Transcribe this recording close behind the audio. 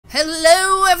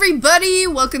Hello everybody,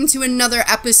 welcome to another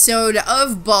episode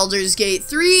of Baldur's Gate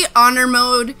 3 Honor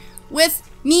Mode with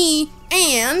me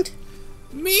and...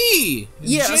 Me!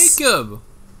 Yes. Jacob!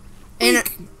 And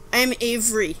I'm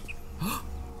Avery.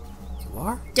 You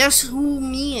are? Guess who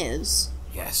me is?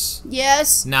 Yes.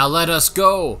 Yes. Now let us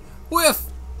go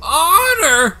with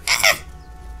honor!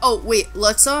 Oh, wait,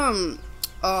 let's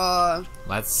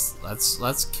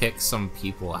kick some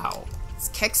people out. let's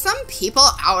kick some people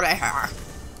out of here.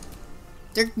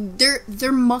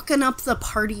 They're mucking up the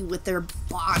party with their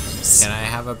bodies. Can I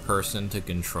have a person to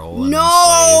control and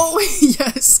No!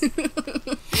 Yes.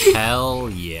 enslave? Hell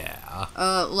yeah.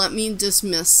 Let me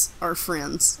dismiss our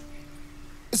friends.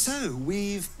 So,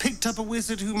 we've picked up a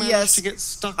wizard who managed Yes. to get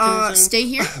stuck in his own... Stay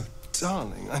here. Oh,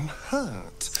 darling, I'm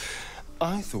hurt.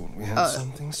 I thought we had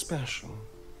something special.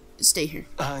 Stay here.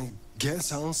 I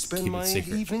guess I'll spend Keep it my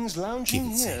secret. evenings lounging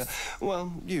Keep it here.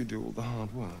 Well, you do all the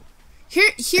hard work.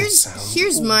 Here's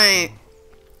awful. my...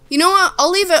 You know what?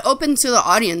 I'll leave it open to the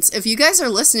audience if you guys are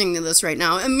listening to this right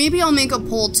now, and maybe I'll make a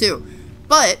poll too.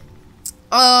 But,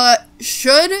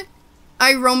 should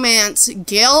I romance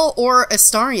Gale or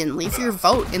Astarion? Leave your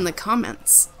vote in the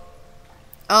comments.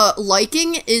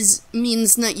 Liking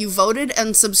means that you voted,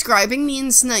 and subscribing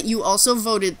means that you also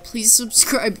voted. Please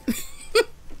subscribe.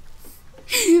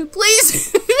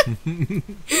 Please.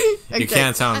 You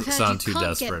can't sound too can't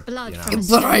desperate. get blood You know? from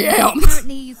But I am.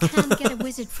 Apparently, you can get a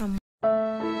wizard from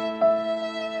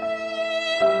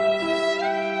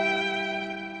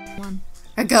one.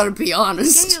 I gotta be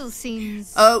honest. Gale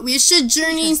seems. We should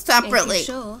journey separately. If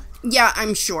you're sure. Yeah,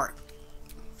 I'm sure.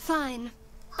 Fine.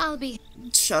 I'll be.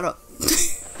 Shut up.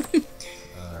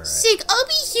 Alright. Sick, I'll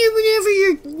be here whenever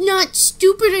you're not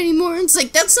stupid anymore. It's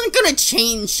like, that's not gonna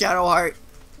change, Shadowheart.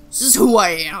 This is who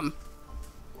I am.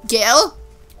 Gale?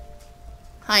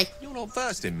 Hi. You're not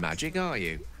versed in magic, are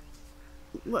you?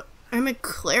 What? I'm a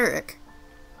cleric.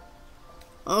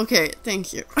 Okay,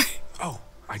 thank you. Oh,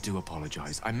 I do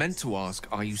apologize. I meant to ask,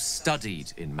 are you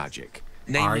studied in magic?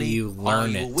 Namely, Are you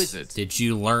learned a it? wizard? Did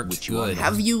you learn Which you are good? not.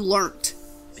 Have you learnt?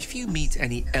 If you meet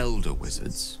any elder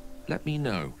wizards, let me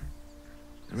know.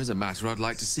 There is a matter I'd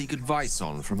like to seek advice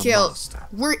on from a Gale, master.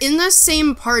 we're in the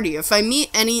same party. If I meet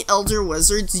any elder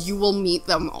wizards, you will meet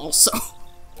them also.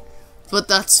 But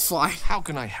that's fine. How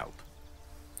can I help?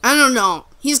 I don't know.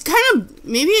 He's kind of...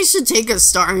 Maybe I should take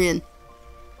Astarion.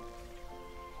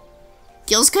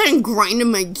 Gale's kind of grinding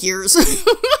my gears.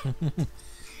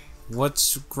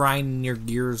 What's grinding your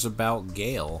gears about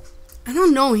Gale? I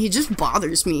don't know. He just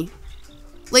bothers me.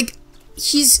 Like,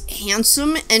 he's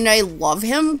handsome and I love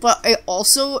him, but I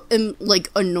also am, like,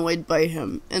 annoyed by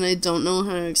him. And I don't know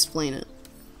how to explain it.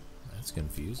 That's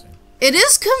confusing. It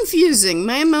is confusing.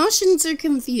 My emotions are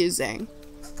confusing.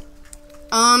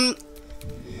 Oh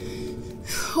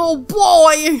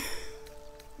boy!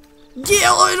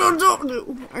 Gale, I don't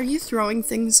know. Are you throwing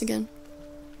things again?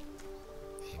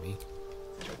 Maybe.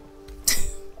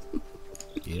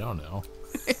 You don't know.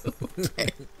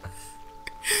 Okay.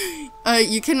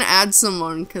 You can add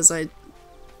someone, because I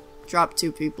dropped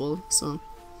 2 people, so.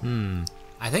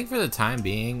 I think for the time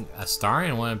being,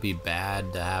 Astarion wouldn't be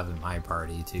bad to have in my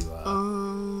party to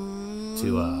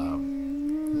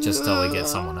just till we get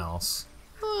someone else.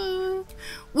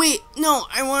 Wait, no,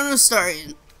 I want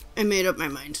Astarion. I made up my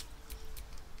mind.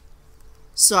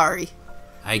 Sorry.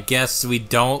 I guess we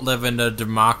don't live in a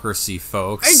democracy,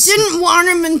 folks. I didn't want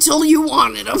him until you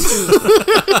wanted him.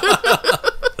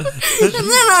 And then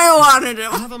I wanted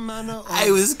him. Have a manner of...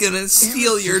 I was gonna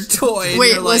steal your toy. And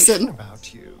Wait, you're like, listen.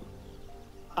 about you.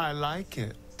 I like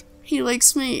it. He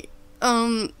likes my,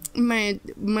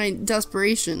 my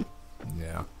desperation.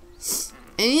 Yeah.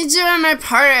 I need you in my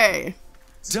party.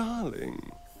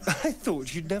 Darling, I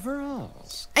thought you'd never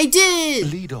ask. I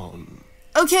did. Lead on.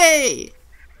 Okay.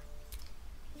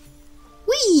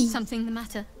 Whee! Something the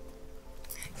matter?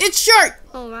 It's short.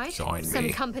 All right. Join Some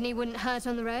me. company wouldn't hurt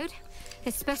on the road,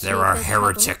 especially. There if are there's trouble.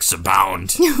 heretics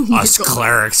abound. my Us God.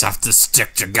 clerics have to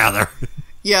stick together.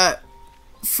 Yeah.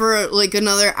 For like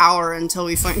another hour until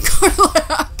we find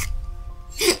Karlak.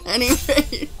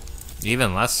 Anyway.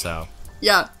 Even less so.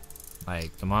 Yeah.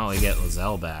 Like, the moment we get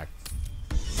Lizelle back.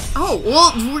 Oh,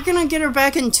 well, we're gonna get her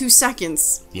back in 2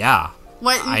 seconds. Yeah.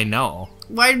 What? I know.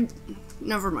 Why?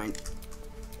 Never mind.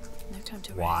 No time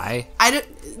to Why? I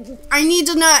need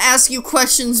to not ask you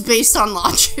questions based on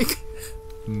logic.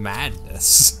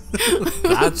 Madness.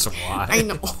 That's why. I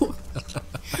know.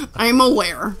 I'm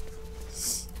aware.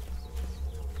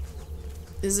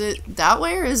 Is it that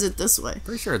way or is it this way?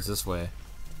 Pretty sure it's this way.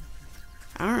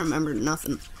 I don't remember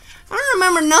nothing. I don't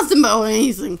remember nothing about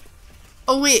anything.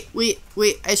 Oh, wait,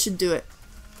 I should do it.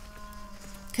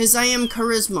 Cause I am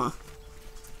charisma.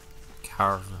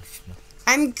 Charisma.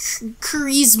 I'm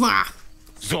charisma.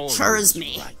 Zorro Charles was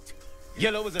me. right.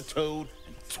 Yellow as a toad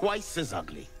and twice as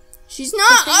ugly. She's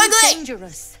not The thing's ugly.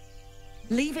 dangerous.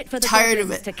 Leave it for the Tired of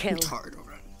goblins it. to kill. I'm tired of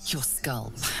it. Your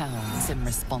skull pounds in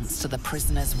response to the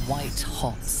prisoner's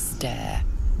white-hot stare.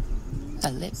 Her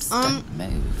lips don't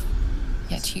move,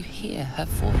 yet you hear her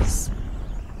voice.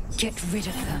 Get rid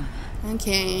of them.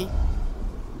 Okay.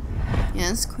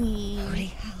 Yes, queen. Holy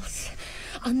house.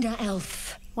 Under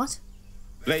elf. What?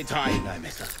 Play time, I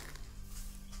miss her.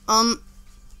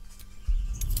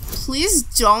 Please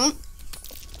don't.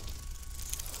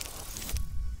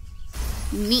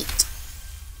 Neat.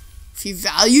 If you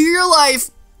value your life,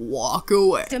 walk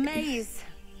away. Demaze.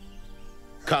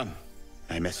 Come,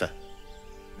 I miss her.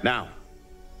 Now.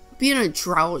 Being a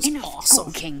drow is Enough awesome.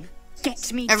 talking.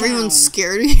 Get me Everyone's down.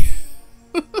 scared of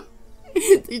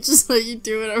you. They just let you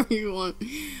do whatever you want.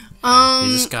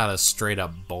 You just gotta straight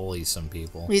up bully some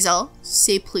people. Liesel,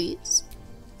 say please.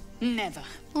 Never.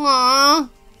 Aww.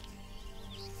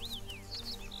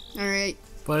 Alright.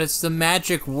 But it's the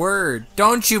magic word.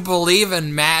 Don't you believe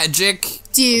in magic?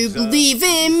 Do you believe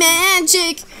in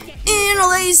magic? In a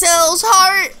Liesel's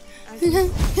heart?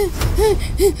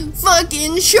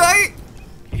 Fucking short.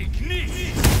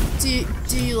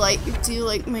 Do you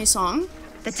like my song?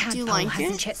 The Do you tadpole like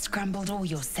hasn't it? yet scrambled all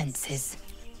your senses.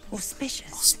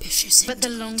 Auspicious. Auspicious. But the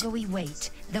longer we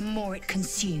wait, the more it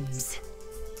consumes.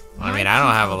 I mean, I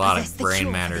don't have a lot Possess of the brain cure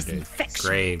for matter this to infection.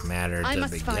 grave matter I to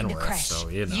must begin find a with, creche. so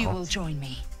you You know. will join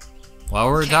me. What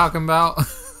were we talking about?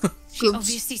 She Oops.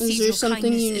 obviously Is sees there your something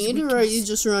kindness you as need, or are weakness. you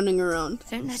just running around?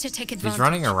 Don't let her take advantage. He's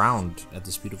running around at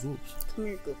the speed of whoops. Come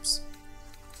here, Goops.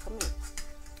 Come here.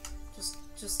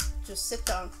 Just sit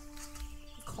down.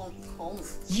 Calm.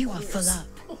 You are full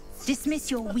up.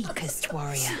 Dismiss your weakest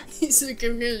warrior. He's like,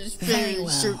 I'm gonna Very spin a well.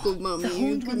 circle, mommy. The You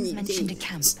horned can ones eat mentioned a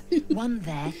dates. camp. One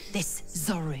there, this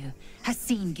Zoru, has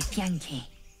seen Githyanki.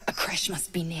 A creche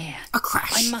must be near. A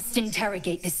crash. I must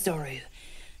interrogate this Zoru.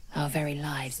 Our very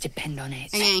lives depend on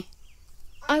it. Okay.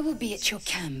 I will be at your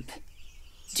camp.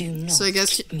 Do not So I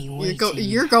guess keep me waiting.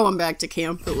 you're going back to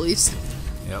camp at least.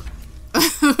 Yep.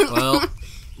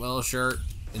 well, sure.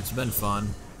 It's been fun.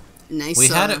 Nice. We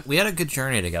had a good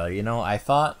journey together. You know, I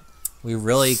thought we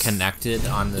really connected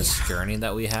on this journey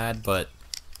that we had, but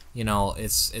you know,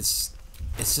 it's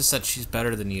just that she's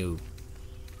better than you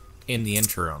in the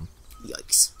interim.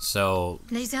 Yikes. So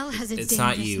Liesel has a it's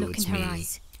not dangerous you, look it's in her me.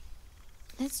 eyes.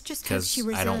 Let's just hope 'Cause she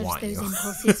I don't reserves want those you.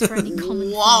 impulses for any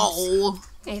common foes. Wow.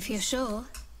 If you're sure.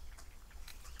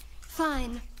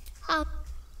 Fine. I'll...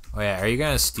 Oh yeah, are you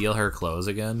gonna steal her clothes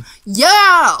again?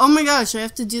 Yeah. Oh my gosh, I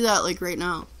have to do that like right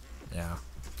now. Yeah.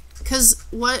 Cause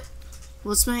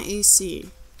what's my AC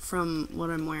from what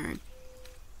I'm wearing?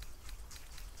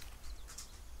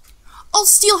 I'll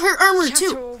steal her armor Chatter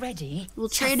too. already. We'll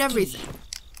trade Chesky. everything.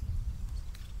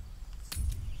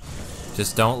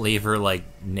 Just don't leave her like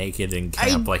naked in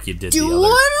camp like you did Do the what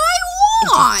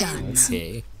other. I done. want.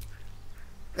 Okay.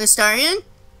 Astarion?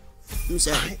 I'm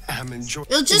sorry. I am enjoying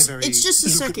It'll just- in a very it's just a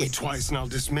look at me second. twice and I'll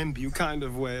dismember you kind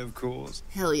of way, of course.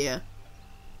 Hell yeah.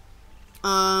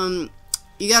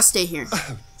 You gotta stay here.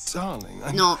 Darling,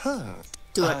 I'm No. hurt.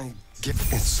 Do it. I get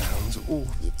it sounds awful.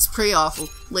 It's pretty awful.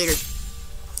 Later.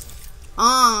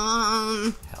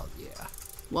 Hell yeah.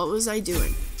 What was I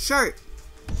doing? Shirt.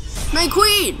 My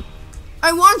queen!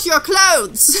 I want your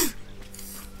clothes!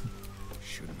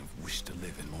 Shouldn't have wished to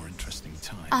live in more interesting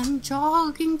times. I'm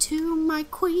jogging to my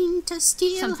queen to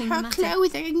steal Something the her matter?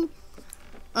 clothing.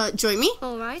 Join me?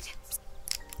 All right.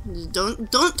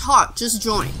 Don't talk, just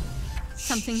join.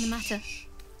 Something the matter?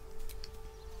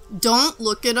 Don't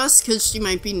look at us, because she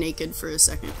might be naked for a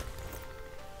second.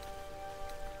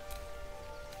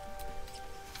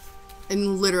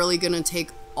 I'm literally gonna take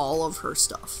all of her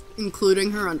stuff,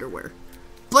 including her underwear.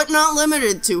 But not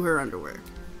limited to her underwear.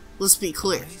 Let's be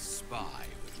clear. I spy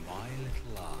with my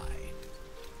little eye.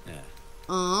 Yeah,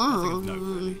 nothing of note,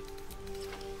 really.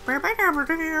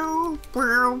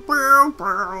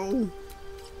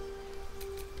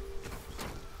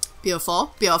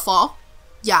 Beautiful, beautiful.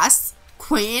 Yes,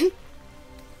 queen.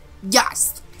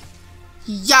 Yes.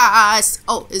 Yes.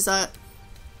 Oh, is that...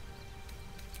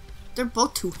 They're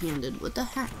both two-handed. What the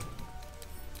heck?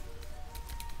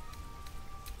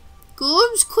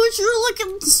 Goobs, quit your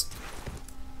lickings.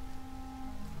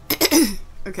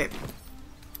 Okay.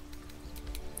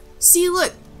 See,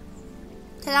 look.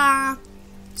 Ta-da.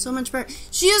 So much better.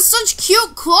 She has such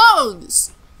cute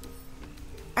clothes.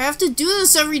 I have to do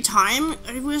this every time.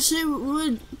 I wish it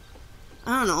would.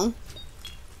 I don't know.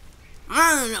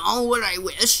 I don't know what I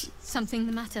wish. Something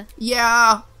the matter?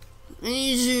 Yeah. I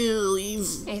need you to leave.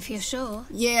 If you're sure.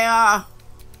 Yeah.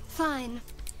 Fine.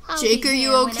 I'll Jake, be are you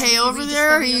here whenever okay you over there?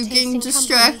 Are rediscover you your getting tasting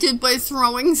distracted by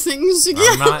throwing things again?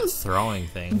 I'm not throwing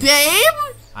things.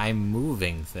 Babe? I'm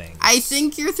moving things. I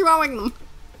think you're throwing them.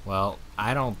 Well,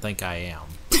 I don't think I am.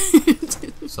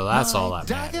 So that's all that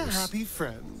Dagger matters. happy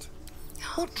friend.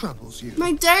 What troubles you?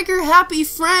 My dagger happy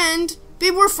friend.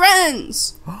 Babe, we're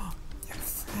friends.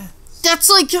 That's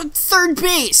like third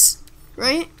base,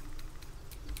 right?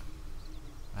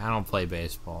 I don't play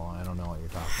baseball. I don't know what you're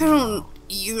I talking don't about.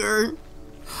 either.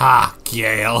 Ha,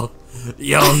 Gale.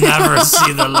 You'll never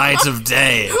see the light of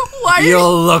day. Why are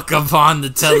You'll look upon the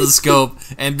telescope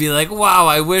and be like, wow,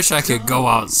 I wish I could go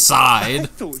I outside.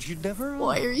 thought you'd never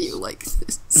Why ask. are you like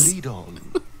this? Lead on.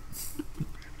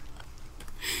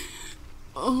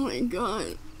 Oh my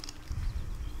god.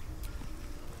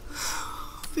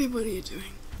 Babe, what are you doing?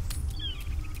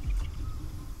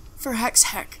 For heck's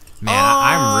heck. Man,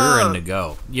 I'm rearing to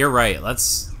go. You're right.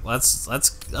 Let's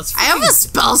I have a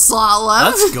spell slot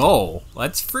left. let's go.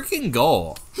 Let's freaking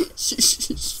go.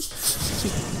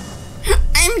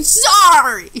 I'm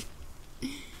sorry.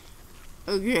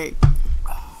 Okay.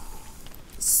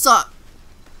 Sup?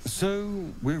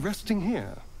 So, we're resting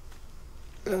here.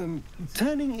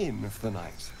 Turning in for the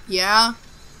night. Yeah.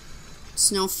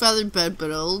 It's no feather bed, but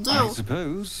it'll do. I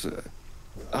suppose.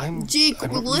 Jake,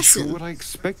 I'm not really listen. sure what I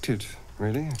expected,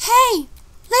 really. Hey,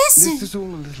 listen. This is all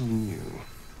a little new.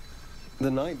 The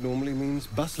night normally means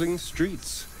bustling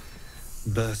streets,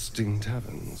 bursting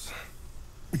taverns.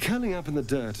 Curling up in the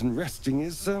dirt and resting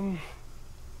is, a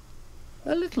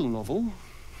little novel.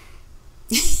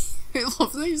 I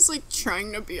love that he's like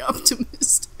trying to be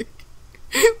optimistic,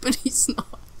 but he's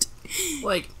not.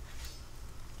 Like,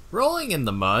 rolling in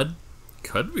the mud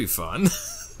could be fun.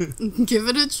 Give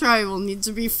it a try. We'll need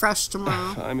to be fresh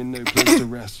tomorrow. I'm in no place to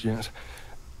rest yet.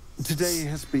 Today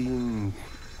has been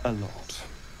a lot.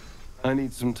 I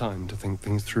need some time to think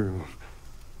things through.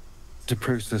 To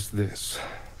process this.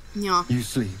 Yeah. You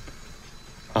sleep.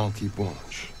 I'll keep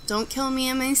watch. Don't kill me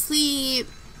in my sleep.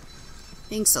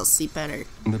 Thanks, I'll sleep better.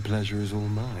 The pleasure is all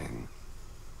mine.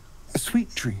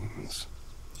 Sweet dreams.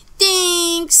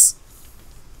 Thanks.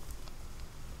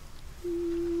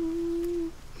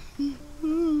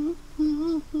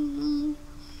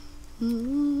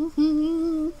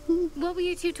 What were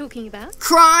you two talking about?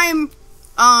 Crime.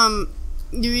 I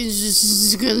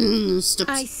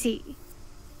see.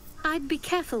 I'd be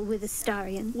careful with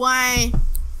Astarion. Why?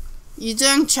 You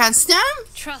didn't trust him?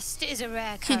 Trust is a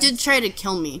rare He currency. did try to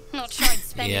kill me. Not sure I'd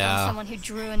spend it Yeah. on someone who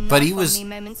drew a knife But he on was me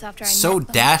moments after I so met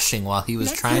them. dashing while he was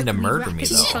Let's trying to hope we murder me,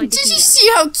 rapidly though. find a Did you deal.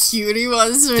 see how cute he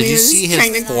was when Did he you was see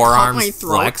trying his to cut my forearms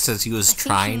throat? flex as he was I think you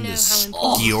trying know to how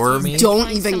important skewer it is me? to Don't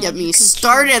find even get someone me who can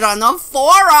started trust. on the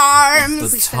forearms. The we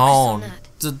focus on tone,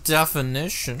 that. the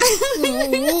definition.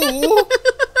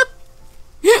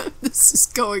 This is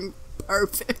going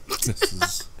perfect. This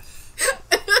is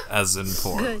as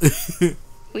important. Good.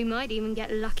 We might even get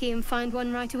lucky and find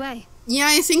one right away. Yeah,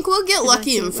 I think we'll get 'Cause I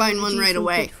lucky think and find we're one due right for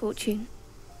away. good fortune.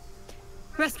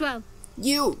 Rest well.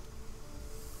 You.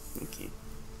 Okay.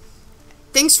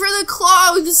 Thanks for the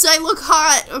clothes. I look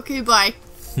hot. Okay, bye.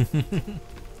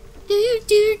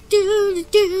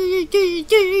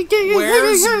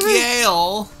 Where's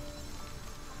Gale?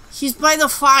 He's by the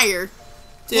fire.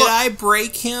 Did Look. I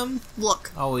break him?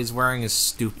 Look. Oh, he's wearing his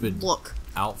stupid Look.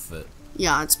 outfit.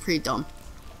 Yeah, it's pretty dumb.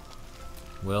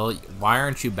 Will, why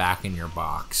aren't you back in your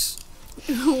box?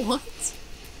 What?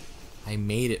 I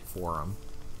made it for him.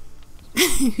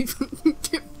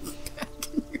 Get back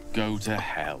in your... Go to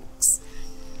hell.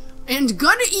 And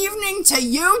good evening to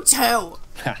you too.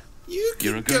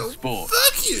 You're a good sport.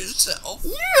 Fuck yourself.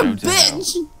 You're a Go to hell.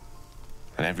 bitch.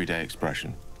 An everyday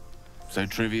expression. So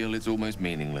trivial it's almost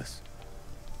meaningless.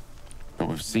 But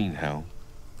we've seen hell.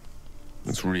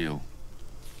 It's real.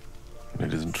 And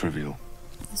it isn't trivial.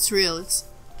 It's real.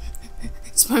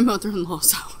 It's my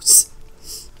mother-in-law's house.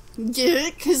 Get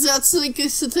it? Because that's like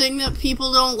it's a thing that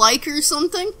people don't like or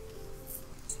something?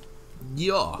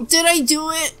 Yeah. Did I do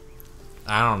it?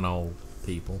 I don't know,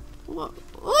 people.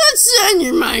 What's on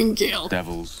your mind, Gil?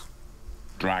 Devils,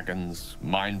 dragons,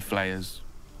 mind flayers.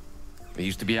 They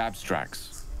used to be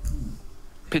abstracts.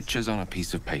 Pictures on a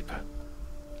piece of paper.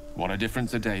 What a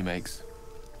difference a day makes.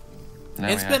 Now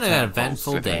It's we been have an tadpoles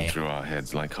eventful slipping day. through our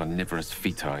heads like carnivorous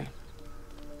feti.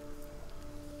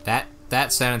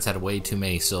 That sentence had way too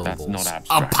many syllables. not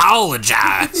abstract.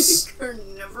 Apologize.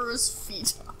 Carnivorous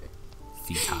feti.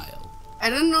 Fetile. I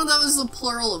didn't know that was the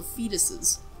plural of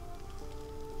fetuses.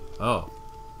 Oh.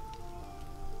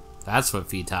 That's what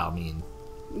fetile mean.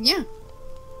 Yeah.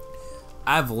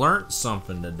 I've learned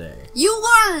something today. You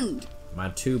learned! My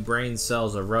two brain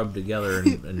cells are rubbed together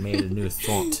and made a new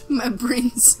thought. My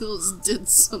brain cells did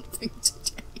something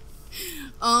today.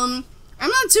 I'm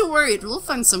not too worried. We'll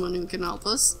find someone who can help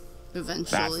us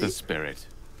eventually. That's the spirit.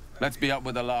 Let's be up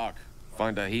with the lark.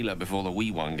 Find a healer before the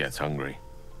wee one gets hungry.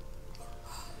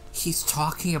 He's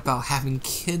talking about having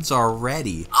kids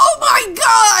already. Oh my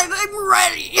god, I'm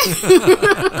ready.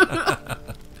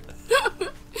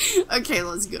 Okay,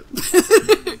 let's go.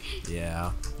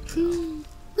 Yeah.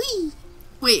 Whee.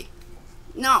 Wait,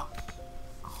 no.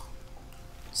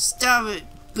 Stop it,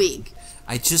 Big.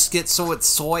 I just get so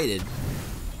excited.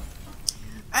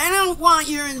 I don't want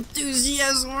your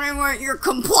enthusiasm, I want your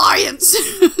compliance.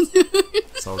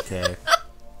 It's okay.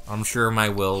 I'm sure my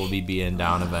will be being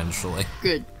down eventually.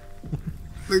 Good.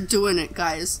 We're doing it,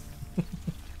 guys.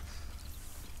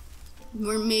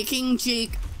 We're making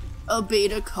Jake a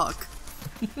beta cuck.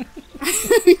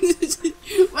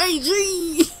 My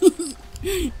dream.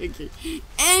 Okay.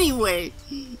 Anyway,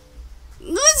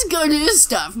 let's go do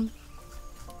stuff.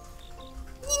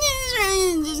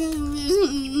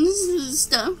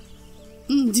 Stuff.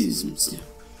 Do some stuff.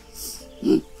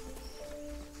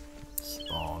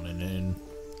 Spawning in.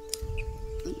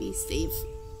 Let me save.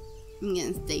 I'm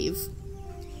gonna save.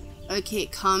 Okay,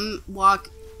 come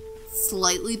walk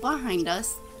slightly behind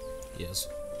us. Yes.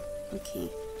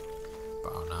 Okay.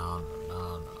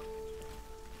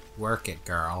 Work it,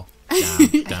 girl. Dun,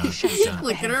 dun, dun.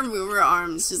 Look at her move her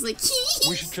arms. She's like,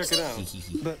 We should check it out,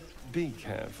 but be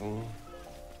careful.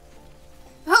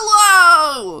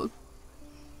 hello!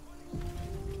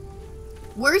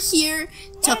 We're here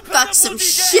to fuck some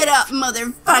shit up,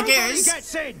 motherfuckers!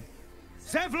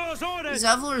 Zevlor's orders!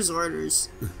 Zevlor's orders.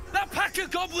 That pack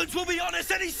of goblins will be on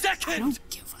us any I second! don't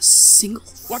give a single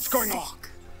What's going on?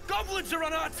 Goblins are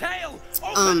on our tail!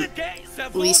 Open the gate,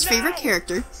 Zevlor, Least now! favorite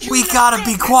character. We gotta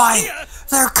be quiet.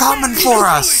 They're coming for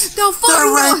us. They'll They're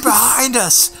find right us. behind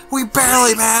us. We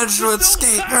barely managed to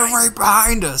escape. They're right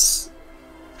behind us.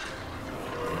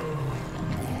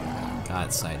 Got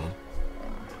excited.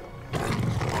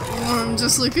 I'm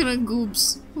just looking at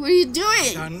Goops. What are you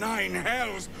doing? The nine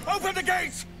hells! Open the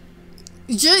gates!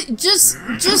 Just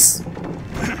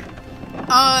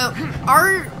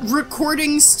our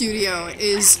recording studio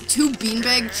is 2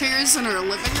 beanbag chairs in our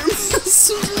living room,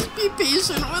 so just be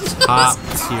patient with Top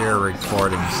us. tier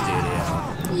recording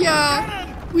studio.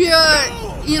 Yeah, we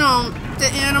you know, the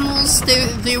animals,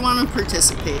 they want to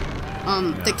participate.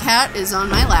 The cat is on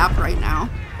my lap right now.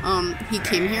 He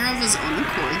came here of his own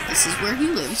accord. This is where he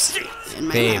lives, in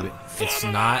my Babe, lap. it's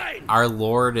not. Our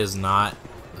Lord is not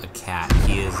a cat.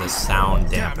 He is a sound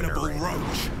dampener. Right now.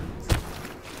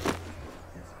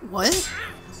 What?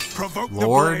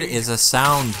 Lord is a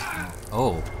sound.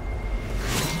 Oh.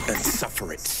 And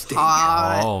suffer it sting.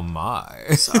 Oh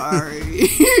my. Sorry.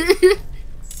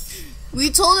 We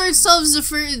told ourselves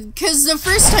because the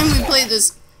first time we played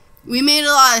this, we made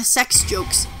a lot of sex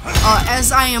jokes,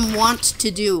 as I am wont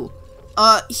to do.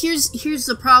 Here's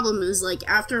the problem is, like,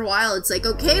 after a while, it's like,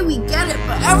 okay, we get it,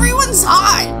 but everyone's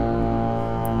high!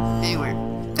 Anyway.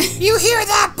 You hear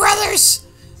that, brothers?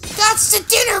 That's the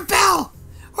dinner bell!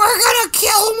 We're gonna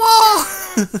kill them all!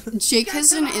 Jake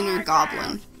has an inner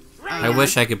goblin. I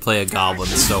wish I could play a goblin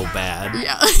so bad.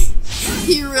 Yeah.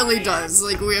 He really does.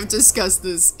 Like, we have discussed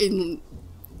this in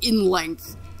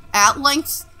length. At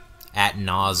length? At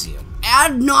nauseum.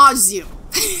 Ad nauseum.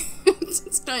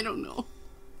 I don't know.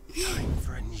 Time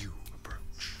for a new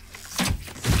approach.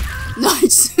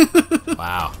 Nice.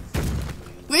 Wow.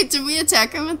 Wait, did we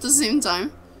attack him at the same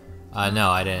time?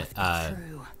 No, I didn't.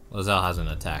 Lozelle hasn't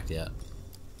attacked yet.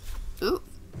 Ooh.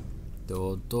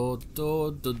 Do do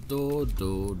do do do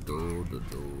do do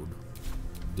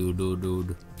do do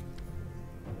do.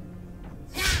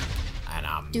 And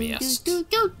I missed.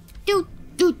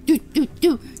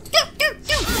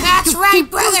 That's right,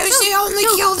 brothers. They only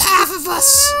killed half of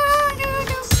us.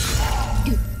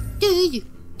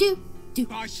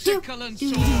 My sickle and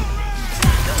sword!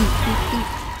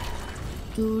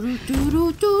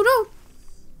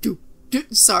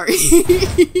 Sorry.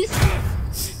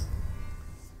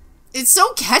 It's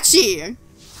so catchy.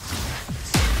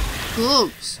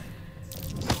 Oops.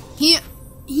 He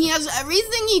has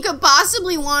everything he could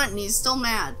possibly want, and he's still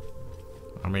mad.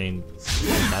 I mean,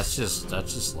 that's just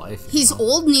life. He's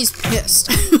old and he's pissed.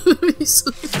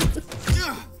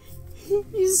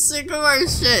 He's sick of our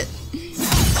shit.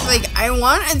 Like, I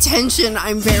want attention.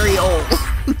 I'm very old.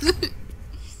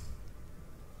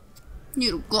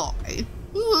 You guy.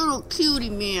 Little cutie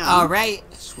man. Alright,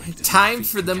 time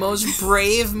for the most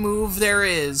brave move there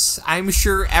is. I'm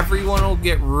sure everyone will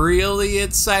get really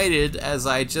excited as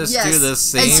I just do the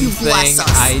same thing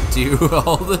I do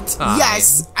all the time.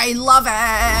 Yes, I love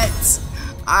it.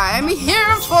 I'm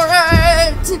here for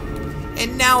it.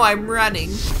 And now I'm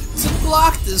running to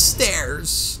block the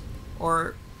stairs.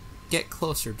 Or get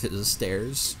closer to the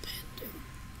stairs.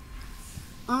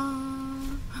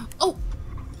 Oh.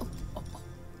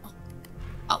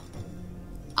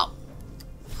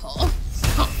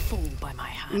 Fall by my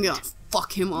hand. I'm gonna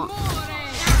fuck him up.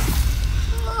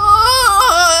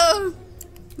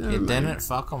 You didn't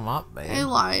fuck him up, babe. I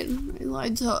lied. Why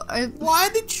did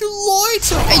you lie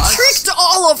to us? I tricked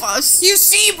all of us. You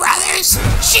see, brothers,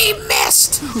 she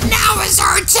missed. Now is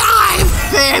our time,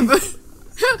 babe.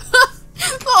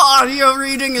 The audio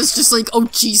reading is just like, oh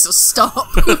Jesus,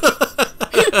 stop.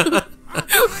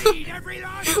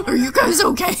 Are you guys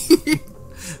okay?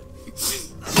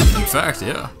 In fact,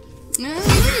 yeah. Yeah,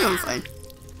 we're doing fine.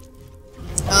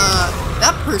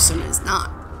 That person is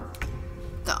not.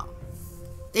 Though.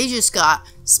 They just got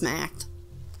smacked.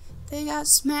 They got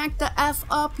smacked the F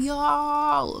up,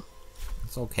 y'all.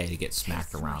 It's okay to get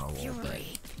smacked around a little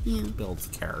bit. Yeah. Build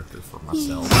the character for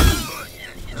myself.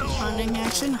 Running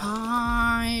action,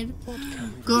 hide.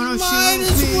 Gonna Might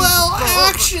shoot as people. well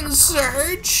action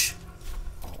surge.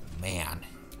 Oh man,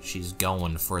 she's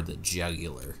going for the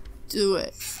jugular. Do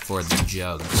it. For the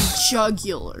jugs.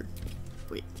 Jugular.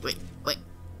 Wait.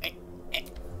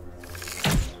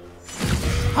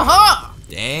 Haha!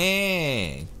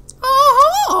 Dang.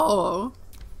 Oh!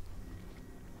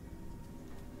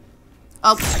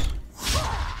 Up.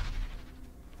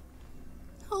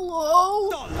 Hello?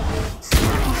 What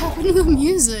happened to the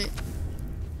music?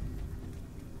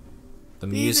 The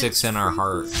music's in our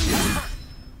heart.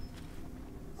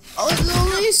 Oh, the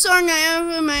only song I have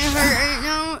in my heart right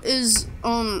now is,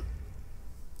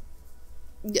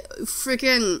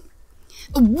 freaking,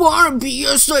 I wanna be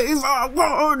a slave, I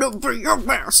wanna be your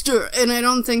master. And I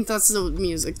don't think that's the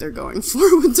music they're going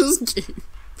for with this game.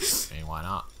 Hey, why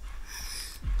not?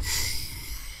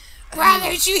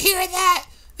 Brothers, you hear that?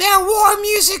 Their war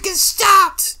music has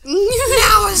stopped!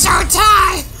 Now is our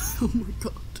time! Oh my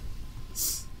god.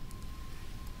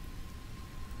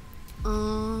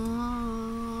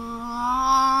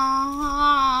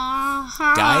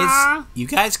 Guys, you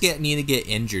guys need to get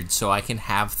injured so I can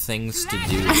have things to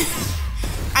do.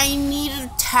 I need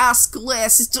a task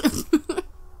list.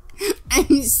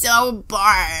 I'm so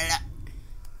bored.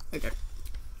 Okay.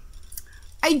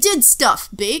 I did stuff,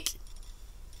 Bake.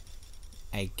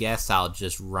 I guess I'll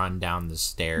just run down the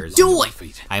stairs. Do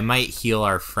it! I might heal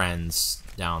our friends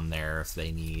down there if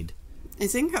they need. I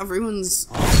think everyone's...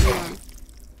 Yeah.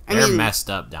 They're messed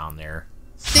up down there.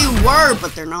 They were,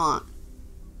 but they're not.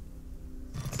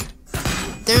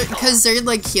 Because they're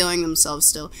like healing themselves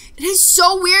still. It is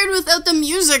so weird without the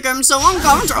music. I'm so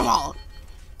uncomfortable.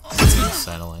 It's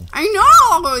unsettling. I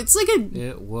know. It's like a.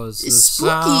 It was the spooky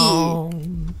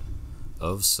sound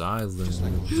of silence.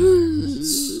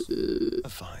 A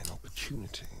fine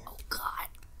opportunity. Oh God,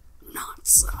 not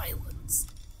silence.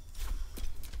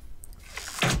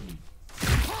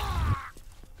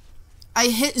 I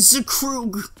hit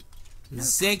Zekrug.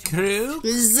 Zekrug?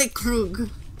 Zekrug.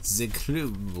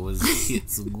 Zekrug was hit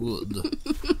good.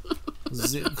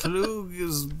 Zekrug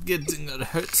is getting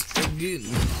hurt again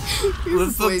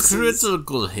with a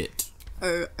critical hit.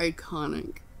 Are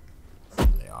iconic.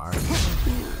 They are.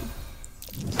 Yeah.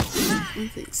 I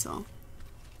think so.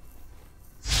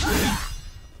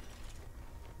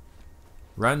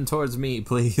 Run towards me,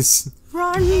 please.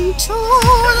 Run to the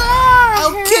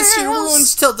I'll kiss your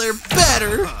wounds till they're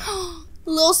better.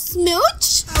 Little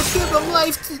smooch. I'll give them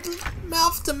life to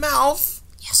mouth to mouth.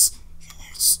 Yes.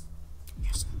 Yes.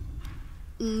 Yes.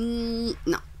 No.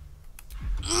 No.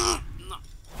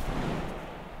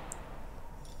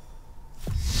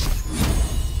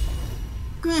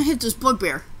 I'm gonna hit this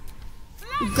bugbear.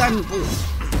 You got me, boy.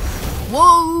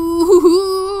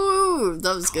 Whoa!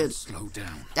 That was good. Slow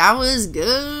down. That was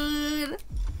good.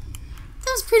 That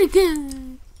was pretty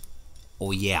good.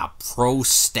 Oh yeah, pro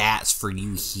stats for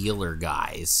you healer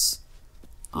guys.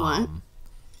 What?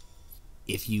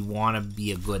 If you want to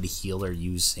be a good healer,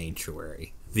 use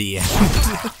Sanctuary. The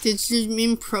Did you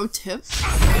mean pro tip?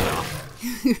 Yeah.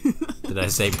 Did I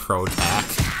say pro tac?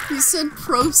 You said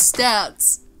pro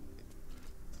stats.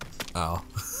 Oh.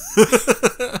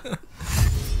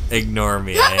 Ignore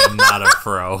me. I am not a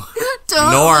pro.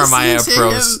 Nor am I a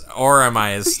pro, or am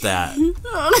I a stat.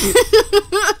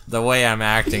 The way I'm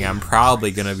acting, I'm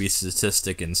probably gonna be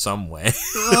statistic in some way.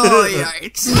 Oh,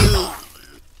 yikes.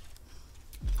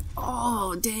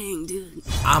 Oh, dang, dude.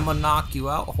 I'ma knock you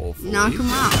out, hopefully. Knock him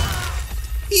out.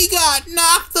 He got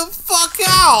knocked the fuck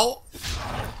out.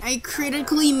 I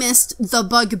critically missed the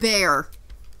bugbear.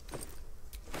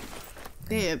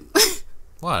 Babe.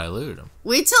 What? I looted him.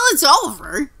 Wait till it's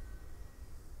over.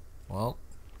 Well,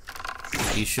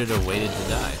 you should have waited to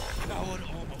die.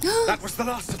 That was the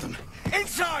last of them.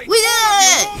 Inside! We did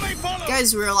it! All may follow.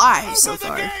 Guys, we're alive so Open the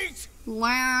far. gate!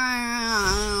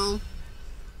 Wow.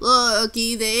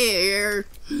 Looky there.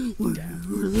 We're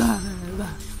alive.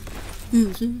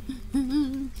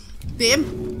 Babe?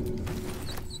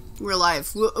 We're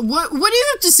alive. What do you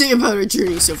have to say about our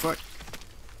journey so far?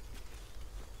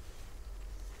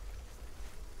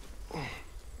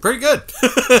 Pretty good.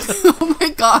 Oh my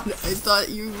god, I thought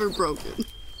you were broken.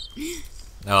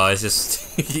 No, it's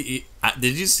just...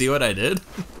 Did you see what I did?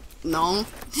 No.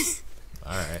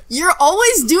 Alright. You're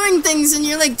always doing things and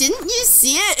you're like, didn't you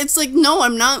see it? It's like, no,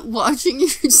 I'm not watching your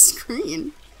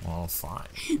screen. Well, fine.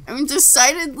 I'm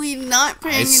decidedly not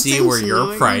paying I attention see where to your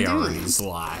what priorities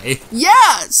lie.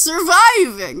 Yeah,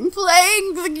 surviving,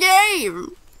 playing the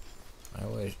game.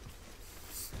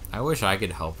 I wish I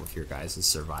could help with your guys'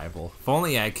 survival. If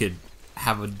only I could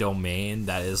have a domain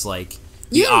that is like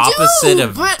the opposite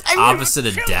of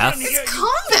death. It's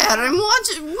combat. I'm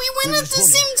watching. We win at the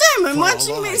same time. I'm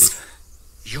watching my.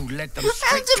 You let them I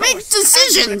have to make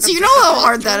decisions. You know how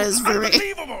hard that is for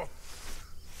me.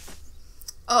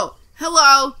 Oh,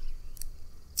 hello.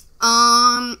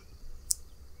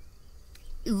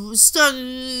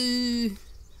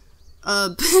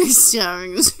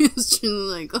 Backstabbing is just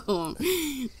like, oh.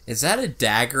 Is that a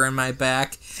dagger in my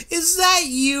back? Is that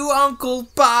you, Uncle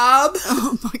Bob?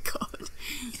 Oh my god.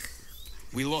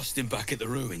 We lost him back at the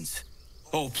ruins.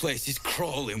 Whole place is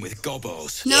crawling with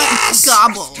gobos. No,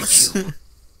 gobbles.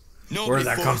 Where did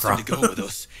that come from? To go with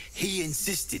us. He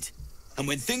insisted. And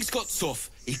when things got tough,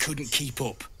 he couldn't keep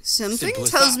up. Something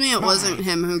tells me it wasn't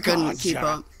him who couldn't keep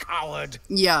up. Coward.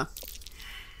 Yeah.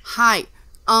 Hi.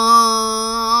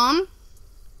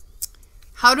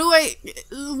 How do I...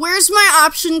 Where's my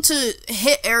option to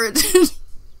hit Aradin?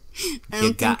 I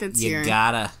don't think it's here. You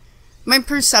gotta... My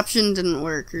perception didn't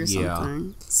work or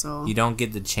something, so... You don't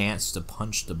get the chance to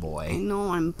punch the boy. I know,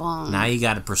 I'm bummed. Now you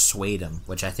gotta persuade him,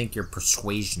 which I think your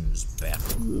persuasion is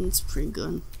better. It's pretty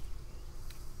good.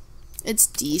 It's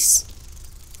decent.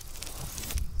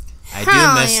 I do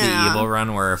miss the evil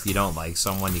run where if you don't like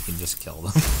someone, you can just kill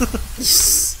them.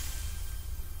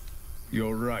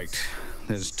 You're right.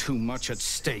 There's too much at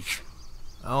stake.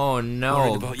 Oh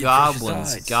no,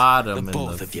 goblins got him in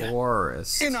the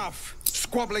forest. Enough!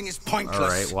 Squabbling is pointless.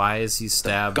 Alright, why is he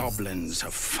stabbed? The goblins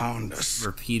have found us.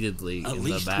 Repeatedly in the back. At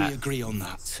least we agree on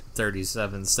that.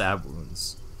 37 stab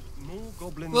wounds.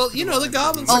 Well, you know, the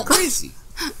goblins are crazy.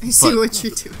 I see what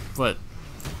you're doing. But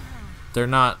they're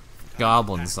not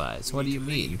goblin size. What do you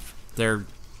mean? They're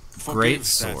great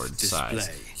sword size.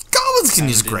 Goblins can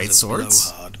use great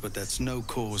swords. Hard, but that's no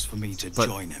cause for me to But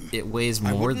join him. it weighs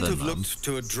more than them. Looked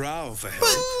to a drow for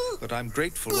help, but I'm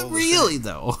grateful. But really,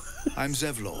 though, I'm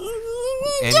Zevlor.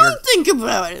 And don't think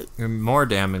about it. You're more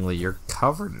damningly, you're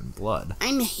covered in blood.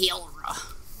 I'm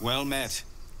Hilra. Well met.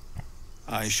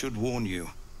 I should warn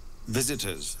you,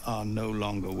 visitors are no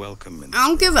longer welcome in this I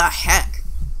don't give a heck.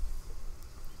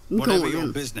 Whatever your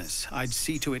business, I'd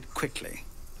see to it quickly.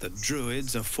 The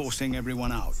Druids are forcing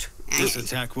everyone out. This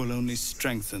attack will only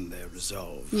strengthen their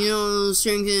resolve. You know,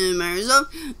 strengthen my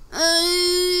resolve?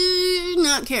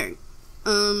 Not caring.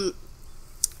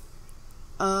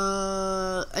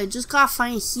 I just gotta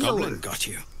find a healer. Goblin got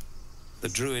you. The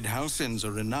Druid Halcyon's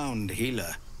a renowned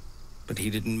healer, but he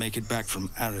didn't make it back from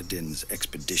Aradin's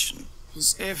expedition.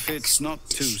 If it's not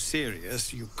too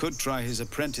serious, you could try his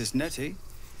apprentice Nettie.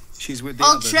 She's with the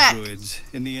other Druids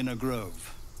in the Inner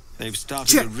Grove. They've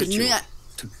started a ritual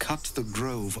to cut the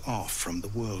grove off from the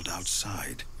world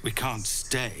outside. We can't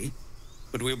stay,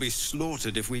 but we'll be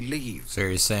slaughtered if we leave. So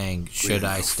you're saying, should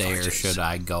I stay or should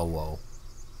I go? Whoa.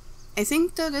 I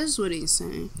think that is what he's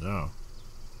saying. No.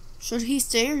 Should he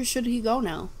stay or should he go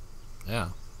now? Yeah.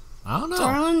 I don't know.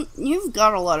 Darling, you've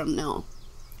gotta let him know.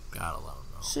 Gotta let him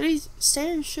know. Should he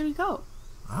stay or should he go?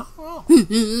 I don't know.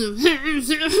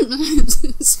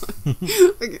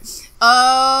 Okay.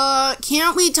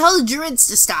 Can't we tell the Druids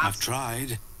to stop? I've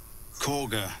tried.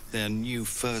 Korga, their new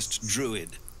first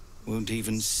Druid, won't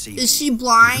even see Is she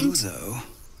blind? You, though.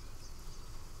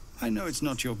 I know it's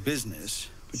not your business,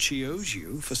 but she owes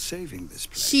you for saving this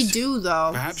place. She do,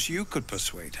 though. Perhaps you could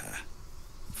persuade her.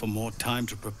 For more time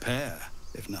to prepare,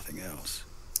 if nothing else.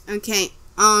 Okay,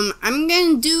 I'm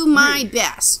gonna do my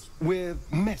best. We're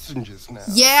messengers now.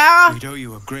 Yeah? We owe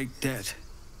you a great debt.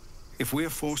 If we're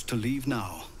forced to leave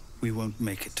now, we won't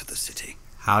make it to the city.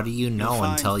 How do you know You'll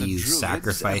until find the you Druids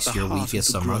sacrifice at the your heart of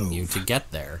weakest the among you grove. to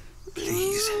get there?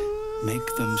 Please, make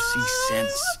them see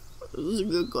sense. This is a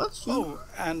good question. Oh,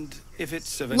 and if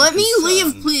it's of any Let me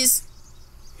concern, leave, please.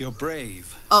 You're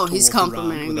brave. Oh, to he's walk around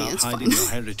complimenting me. without It's hiding fine. your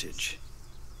heritage.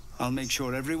 I'll make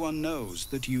sure everyone knows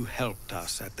that you helped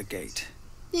us at the gate.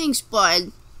 Thanks,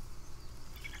 bud.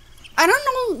 I don't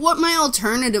know what my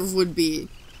alternative would be.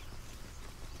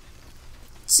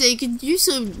 Say, could you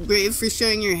so brave for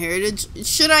showing your heritage?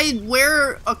 Should I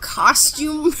wear a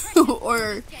costume?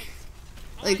 Or,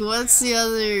 like, what's the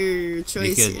other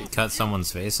choice You here? could cut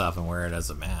someone's face off and wear it as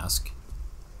a mask.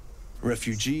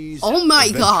 Refugees. Oh my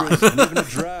god. adventurers, and even a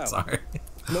drow. Sorry.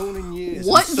 No one in years.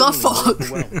 What and the suddenly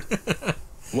fuck? we're overwhelmed.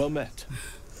 Well met.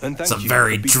 And thank It's a you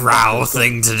very for beating drow back the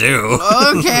thing to do.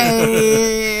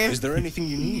 Okay. Is there anything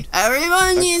you need?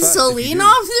 Everyone That's needs fast to if you lean do.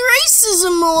 off the racism a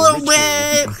The little ritual will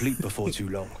be bit. complete before too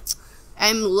long.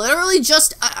 I'm literally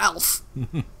just an elf.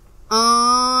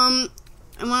 I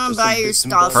want to Just buy some your bits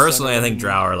and stuff. bobs. Personally, I think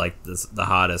drow are like the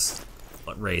hottest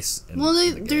race. Well,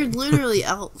 in the they're game. literally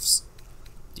elves.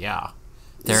 Yeah.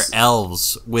 They're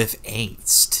elves with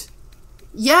angst.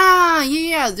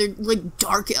 Yeah. They're like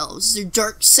dark elves. They're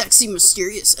dark, sexy,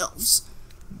 mysterious elves.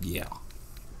 Yeah.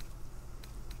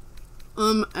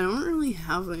 I don't really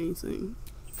have anything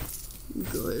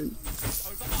good.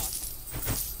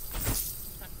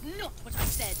 Not what I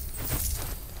said.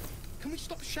 Can we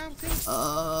stop shouting?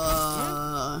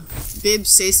 Babe,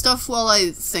 say stuff while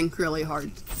I think really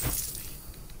hard.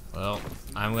 Well,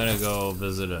 I'm gonna go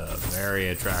visit a very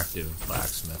attractive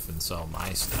blacksmith and sell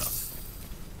my stuff.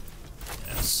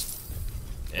 Yes.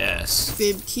 Yes.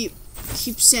 Babe, keep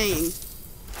saying.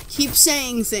 Keep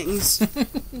saying things.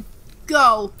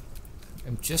 Go.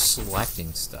 I'm just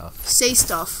selecting stuff. Say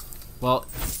stuff. Well,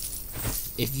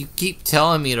 if you keep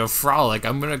telling me to frolic,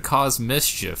 I'm gonna cause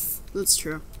mischief. That's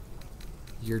true.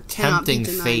 You're Cannot be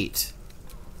tempting denied. fate.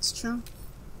 It's true.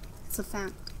 It's a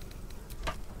fact.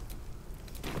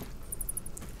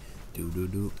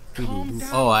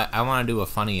 Oh, I want to do a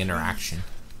funny interaction.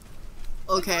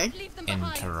 Okay.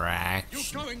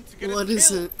 Interaction. What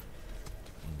is it?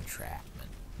 Entrapment.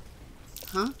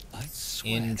 Huh?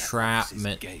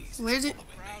 Entrapment. Where's it?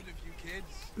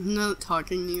 I'm not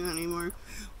talking to you anymore.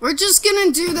 We're just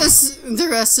gonna do this, the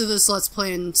rest of this Let's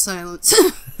Play in silence.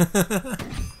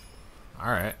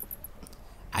 Alright.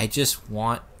 I just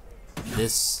want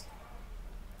this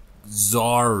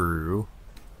Zaru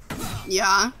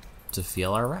Yeah. to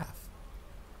feel our wrath.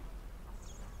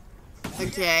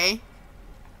 Okay.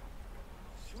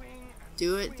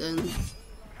 Do it then.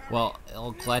 Well,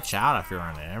 it'll glitch out if you're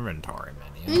on an inventory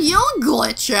menu. You'll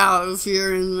glitch out if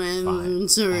you're in my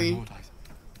inventory.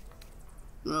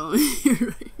 Oh, you're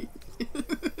right.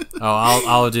 Oh,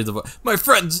 I'll do the my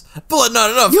friends, blood not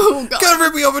enough. Oh, God. Gotta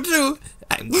rip me over too.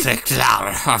 I'm clicked out.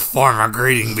 A form of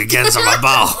greeting begins on my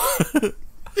bow. With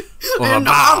a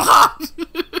bow.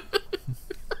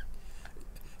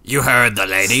 You heard the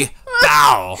lady.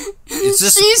 Bow. It's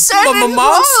just She said I'm a it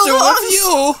monster was. with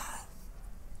you.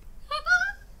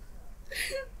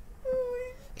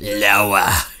 Lower.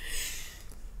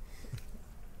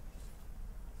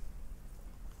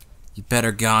 You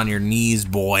better get on your knees,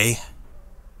 boy.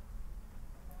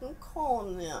 Don't call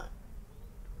him that.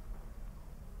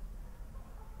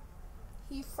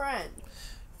 He friend.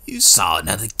 You saw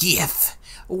another gift.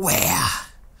 Where?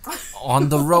 On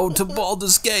the road to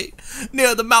Baldur's Gate,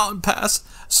 near the mountain pass.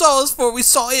 Saw us before we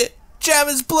saw it. Jam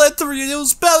his blood through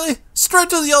his belly, straight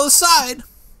to the other side.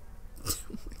 Oh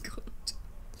my god.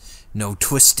 No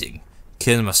twisting.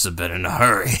 Kid must have been in a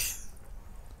hurry.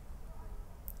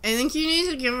 I think you need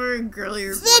to give her a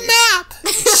girlier voice. The map!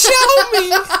 Show me!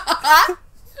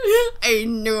 I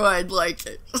knew I'd like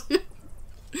it.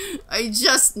 I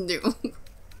just knew.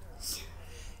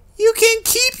 You can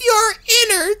keep your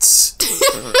innards!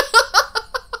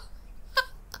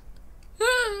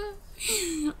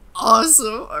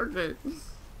 Awesome. Okay.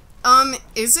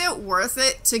 Is it worth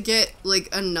it to get, like,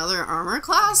 another armor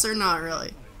class, or not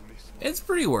really? It's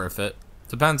pretty worth it.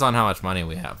 Depends on how much money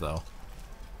we have, though.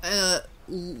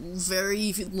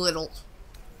 Very little.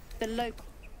 The local.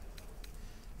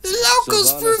 The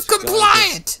locals Sylvanas prove guided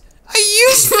compliant! A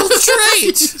useful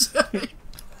trait!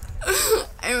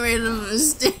 I made a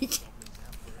mistake.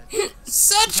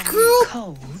 Such cruel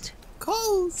Cold.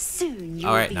 cold. Soon you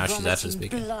Alright, will be now she's actually vomiting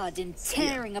speaking. blood and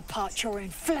tearing apart your own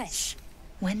flesh.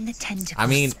 When the tentacles I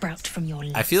mean, sprout from your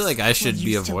lips, I feel like I should will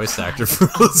be you a still voice cry actor with for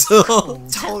arms Brazil.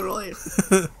 cold? Totally.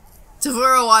 So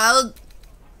for a while,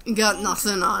 got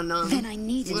nothing on Then I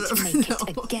needed to whatever make it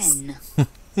that was. again.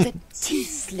 The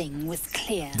tiefling was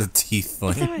clear. The If there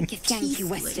are tiefling. Githyanki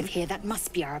west of here, that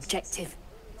must be our objective.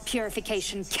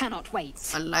 Purification cannot wait.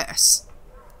 Alas.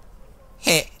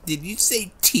 Hey, did you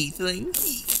say tiefling?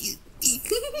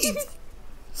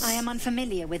 I am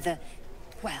unfamiliar with the,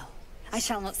 well, I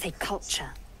shall not say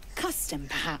culture. Custom,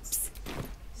 perhaps.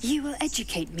 You will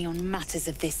educate me on matters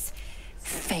of this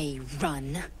Fey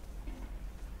run.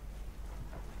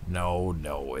 No,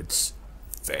 it's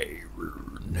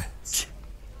Faerun.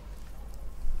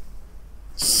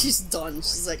 She's done.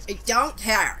 She's like, I don't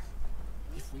care.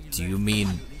 Do you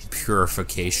mean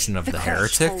purification of the Crush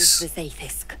heretics? holds the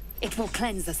Zafisk. It will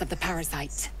cleanse us of the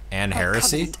parasite. And A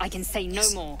heresy? covenant, I can say no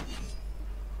more.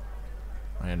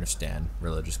 I understand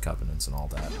religious covenants and all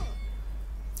that.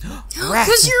 Rat.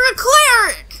 Because you're a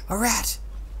cleric! A rat.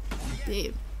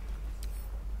 Babe.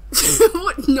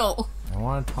 What? No. I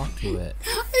want to talk to it. I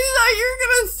thought you were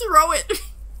gonna throw it.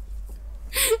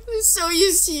 I'm so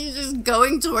used to you just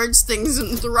going towards things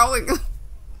and throwing them.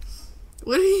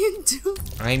 What are you doing?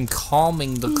 I'm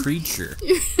calming the creature.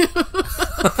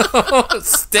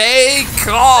 Stay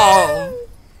calm.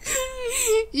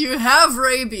 You have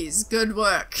rabies. Good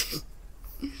work.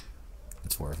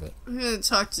 It's worth it. I'm gonna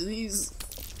talk to these.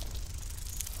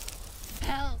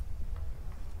 Help.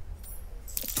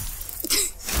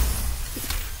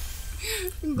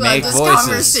 I'm glad Make this voices.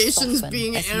 conversation's Soften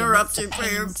being as he interrupted lets by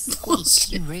the your pain squeak.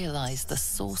 bullshit. You realize the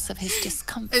source of his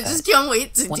discomfort. I just can't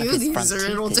wait to One of do his these front or teeth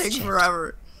it'll is take chipped.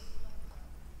 forever.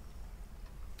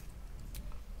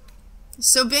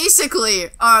 So basically,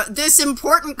 this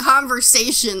important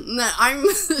conversation that I'm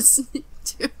listening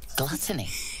to Gluttony.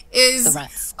 is, The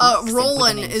rat squeaks it with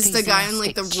Roland an is the guy in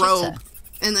like the enthusiastic robe,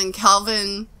 chitter. and then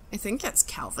Calvin, I think that's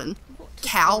Calvin,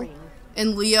 Cal,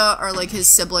 and Leah are like his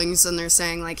siblings, and they're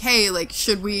saying like, hey, like,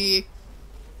 should we,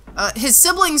 his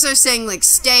siblings are saying like,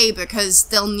 stay because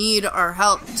they'll need our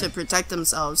help to protect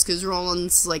themselves, because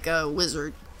Roland's like a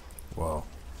wizard. Whoa.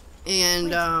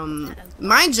 And,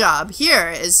 my job here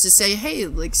is to say, hey,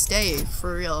 like, stay,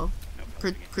 for real.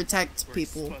 Protect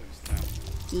people.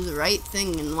 Do the right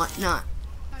thing and whatnot.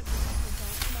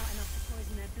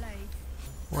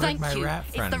 Where'd Thank my you. rat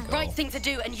It's friend the go? right thing to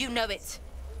do, and you know it.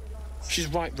 She's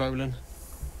right, Roland.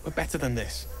 We're better than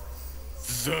this.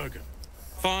 Zerg.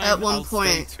 Fine, At one I'll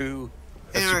point, stay too.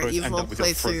 in Let's our both end evil up with your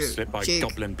throat slit playthrough, by Jake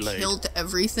Goblin Blade. killed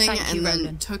everything Thank you, and then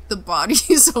Roland. took the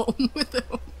bodies home with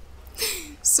him.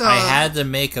 So, I had to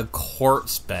make a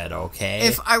corpse bed, okay?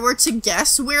 if I were to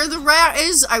guess where the rat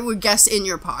is, I would guess in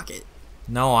your pocket.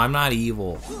 No, I'm not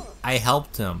evil. I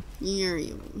helped him. You're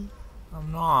evil.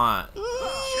 I'm not.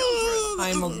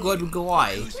 I'm a good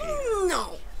guy.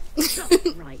 No.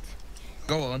 Right.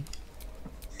 Go on.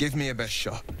 Give me a best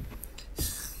shot.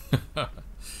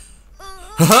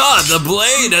 Ha! The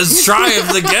blade has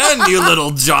triumphed again, you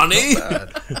little Johnny!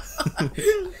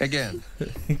 Again.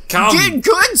 Come, Get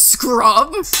good,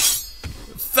 scrub!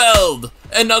 Felled!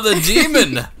 Another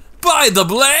demon! By the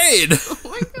blade! Oh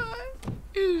my god.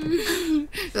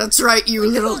 That's right, you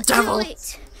little devil.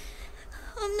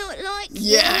 I'm not like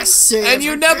Yes, And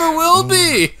you never will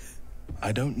be!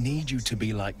 I don't need you to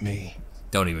be like me.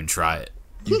 Don't even try it.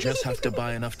 You just have to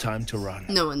buy enough time to run.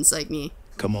 No one's like me.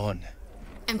 Come on.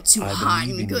 I'm too I hot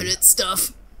believe and in good you. at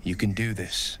stuff. You can do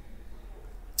this.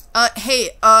 Hey,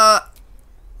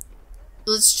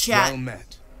 let's chat. Well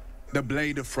met. The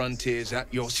Blade of Frontiers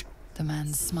at your... The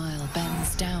man's smile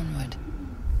bends downward,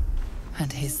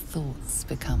 and his thoughts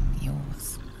become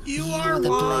yours. You are the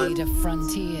blade of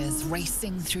frontiers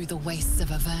racing through the wastes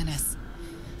of Avernus.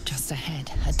 Just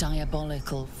ahead, a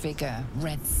diabolical figure,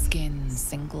 red skin,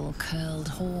 single curled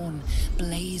horn,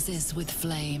 blazes with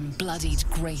flame, bloodied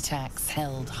great axe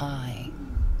held high.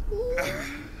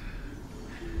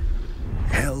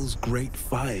 Hell's great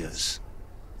fires.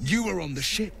 You were on the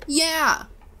ship. Yeah.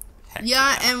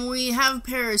 Yeah, and we have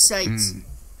parasites.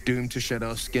 Doomed to shed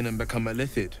our skin and become a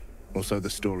lithid. Or so the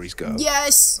stories go.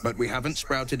 Yes. But we haven't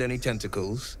sprouted any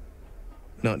tentacles.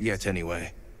 Not yet,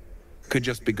 anyway. Could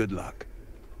just be good luck.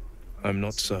 I'm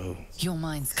not so... Your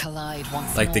minds collide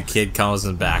once Like more. the kid comes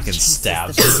in back and Chases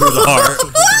stabs the you through the heart.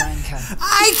 with rancor.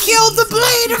 I killed the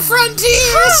Blade of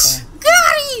Frontiers!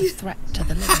 Got him! Threat to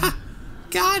the living.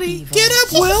 Got it. Evil Get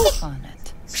up, Will!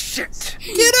 incarnate. Shit!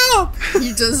 Get up!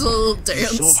 He does a little You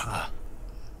dance. saw her.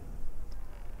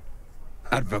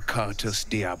 Advocatus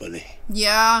Diaboli.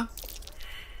 Yeah.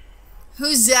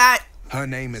 Who's that? Her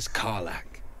name is Karlak.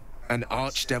 An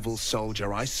archdevil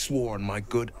soldier I swore on my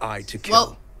good eye to kill.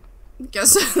 Well,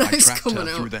 guess I that's tracked her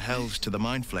coming through out. the hells to the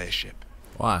Mind Flayer ship,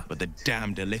 Why? but the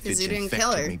damned he Illithids didn't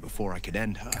kill her. infected me before I could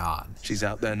end her. God. She's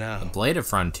out there now. Blade of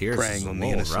Frontiers Preying is a on the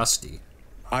little innocent. rusty.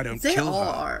 I don't They kill all her.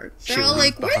 are. They're She'll all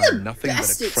leave like, we're behind the nothing but a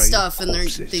best at trail of stuff, and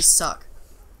corpses. they suck.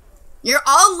 You're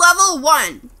all level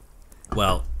 1.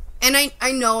 Well, and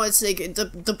I know it's like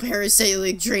the parasite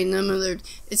like drain them, and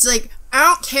it's like, I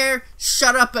don't care.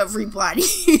 Shut up, everybody.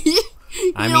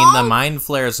 I mean, the mind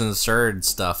flares and surge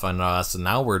stuff on us, and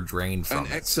now we're drained from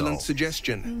An excellent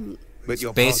suggestion. But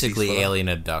your basically party's full. alien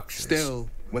abductions. Still,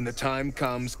 when the time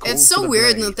comes, call It's for so the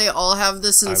weird blade. that they all have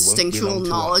this I won't be instinctual long to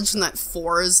knowledge, and that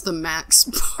 4 is the max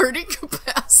party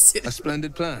capacity. A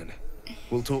splendid plan.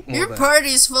 We'll talk more Your then.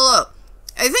 party's full up.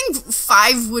 I think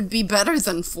 5 would be better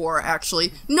than 4,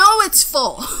 actually. No, it's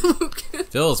full.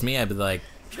 If it was me, I'd be like,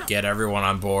 get everyone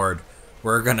on board.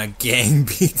 We're gonna gang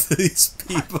beat these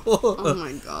people. Oh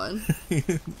my god.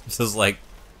 Just like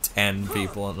 10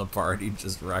 people in the party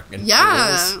just wrecking.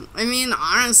 Yeah, fools. I mean,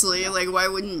 honestly, like, why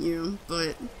wouldn't you?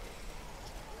 But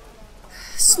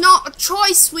it's not a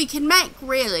choice we can make,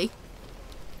 really.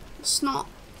 It's not.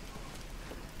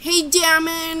 Hey,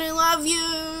 Damon, I love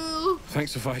you.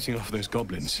 Thanks for fighting off those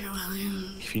goblins.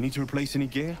 If you need to replace any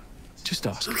gear, just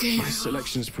ask. Okay. My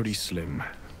selection's pretty slim.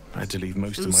 I had to leave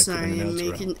most of I'm my sorry,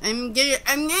 equipment I'm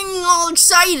getting all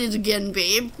excited again,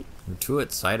 babe. You're too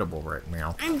excitable right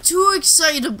now. I'm too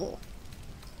excitable.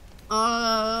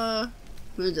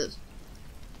 Who is this?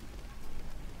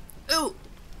 Oh,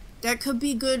 that could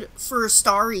be good for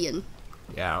Astarion.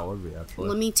 Yeah, it would be actually.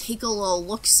 Let me take a little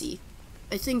look-see.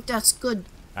 I think that's good.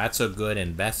 That's a good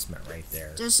investment right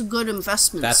there. That's a good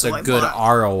investment. That's so a I good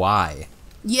bought. ROI.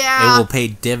 Yeah. It will pay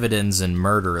dividends in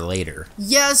murder later.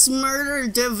 Yes, murder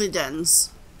dividends.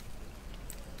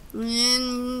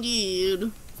 Indeed.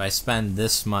 If I spend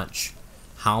this much,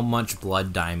 how much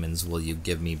blood diamonds will you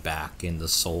give me back in the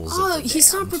souls Oh, of the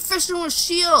he's not damned? professional with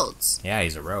shields. Yeah,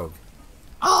 he's a rogue.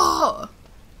 Oh,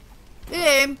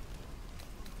 babe.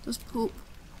 Just poop.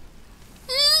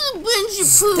 A bunch of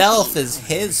poop. Stealth is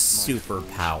his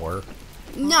superpower.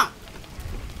 No.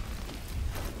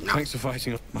 Thanks for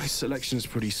fighting off. My selection's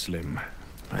pretty slim.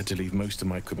 I had to leave most of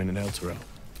my equipment in Elturel.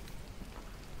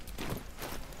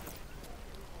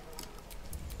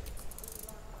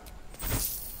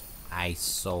 I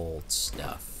sold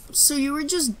stuff. So you were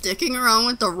just dicking around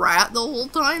with the rat the whole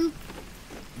time?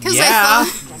 Yeah.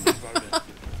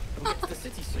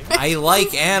 I I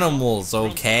like animals,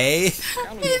 okay?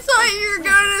 thought you were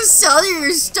gonna sell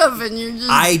your stuff and you're just.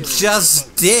 I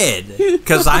just did,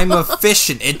 because I'm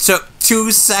efficient. It took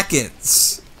 2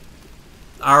 seconds.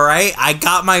 Alright, I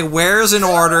got my wares in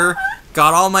order,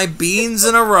 got all my beans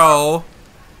in a row,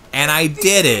 and I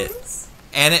did it.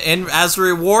 And as a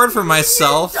reward for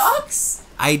myself,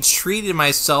 I treated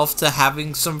myself to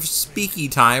having some speaky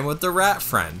time with the rat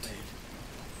friend.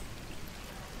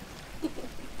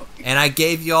 And I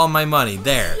gave you all my money.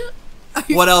 There.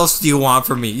 What else do you want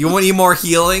from me? You need more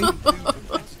healing?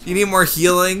 You need more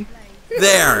healing?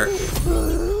 There.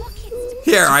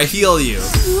 Here, I heal you. There.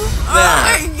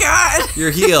 Oh my god! You're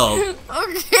healed.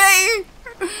 Okay.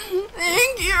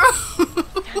 Thank you.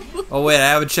 Oh wait, I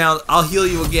have a challenge. I'll heal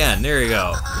you again. There you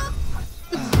go.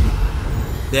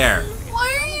 There.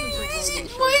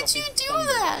 Why'd you do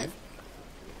that?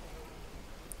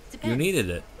 You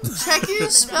needed it. Check your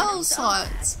spell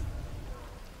slots.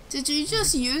 Did you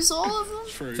just use all of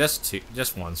them?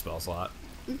 Just one spell slot.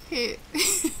 Okay.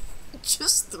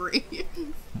 Just 3.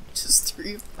 Just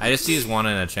 3. I just used one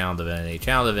in a Channel Divinity.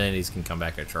 Channel Divinities can come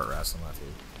back at short rest. I'm not too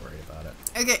worried about it.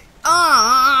 Okay,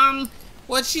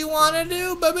 what you wanna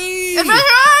do, baby?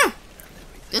 Adventure!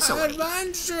 This way.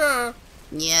 Adventure!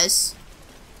 Yes.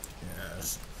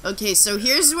 Yes. Okay, so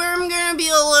here's where I'm gonna be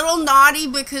a little naughty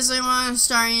because I want to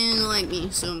start to like me.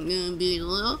 So I'm gonna be a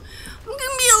little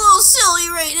silly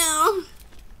right now.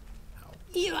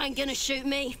 You ain't gonna shoot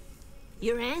me.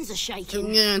 Your hands are shaking.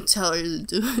 I'm gonna tell her to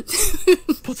do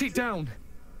it. Put it down.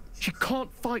 She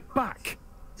can't fight back.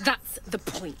 That's the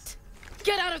point.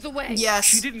 Get out of the way. Yes.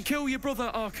 She didn't kill your brother,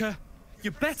 Arca.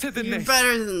 You're better than You're this.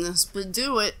 better than this, but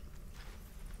do it.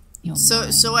 Your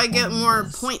So I get more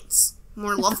wanders. points.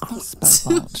 More love If a points.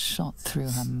 crossbow bolt shot through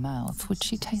her mouth, would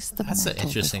she taste the That's an metal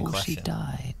interesting before she question.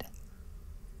 died?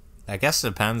 I guess it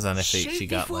depends on if Shoot she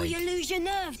got before like you lose your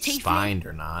nerve, tiefling. spined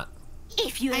or not.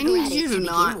 If you I ever need had you it to to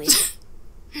not. begin with.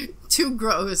 Too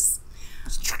gross.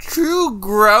 True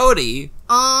grody.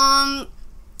 I'm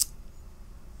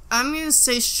gonna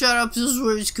say shut up. Those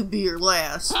words could be your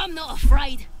last. I'm not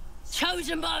afraid.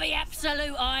 Chosen by the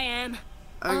absolute, I am.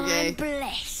 Okay. I'm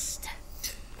blessed.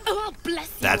 Oh, bless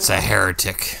you. That's a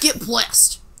heretic. Get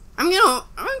blessed. I'm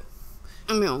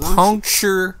gonna watch.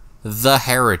 Puncture the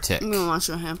heretic. I'm gonna watch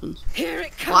what happens. Here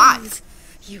it comes. Live.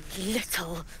 You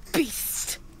little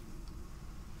beast.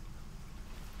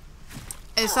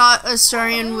 I thought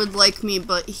Astarion would like me,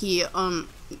 but he, I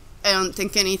don't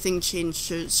think anything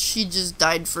changed. She just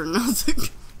died for nothing.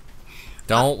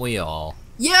 Don't we all?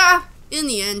 Yeah, in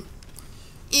the end.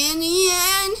 In the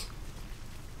end,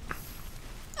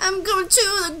 I'm going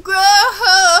to the grove.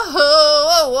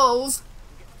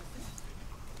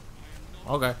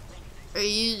 Okay.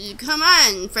 Come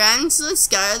on, friends, let's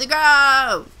go to the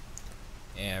grove.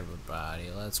 Everybody,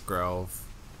 let's grove.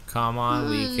 Come on,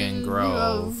 we can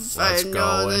grove. Let's I go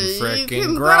know and that you frickin'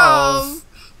 can grove.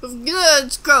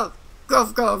 Let's go.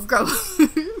 Grove.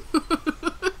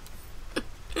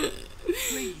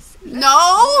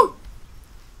 No!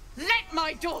 Let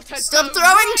my daughter Stop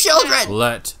throwing children!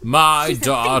 Let my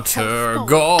daughter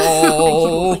go.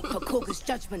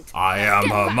 I am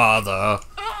her mother.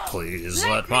 Please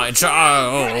let my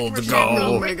child Oh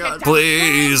go. my god.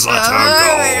 Please let Oh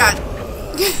her my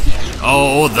go. god.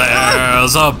 Oh,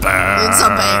 there's a bear. It's a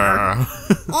bear.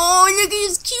 Oh, look at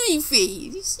his cutie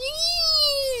face.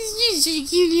 He's just a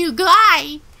cute little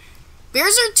guy.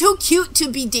 Bears are too cute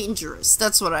to be dangerous.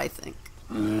 That's what I think.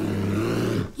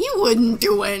 He wouldn't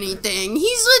do anything.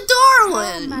 He's a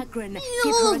darling. He's a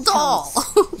little doll.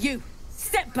 You,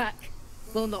 step back.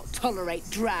 We'll not tolerate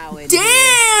drowning.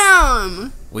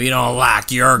 Damn! We don't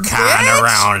like your kind Bitch.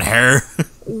 around here.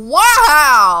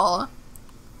 Wow!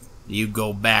 You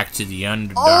go back to the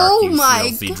Underdark, Oh you my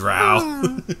filthy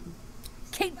drow.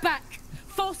 Keep back.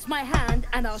 Force my hand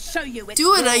and I'll show you it's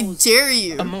Do it, I yours. dare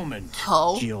you. A moment,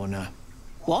 Ho. Giona.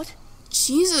 What?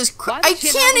 Jesus Christ. Why I would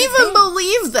you can't let even it be?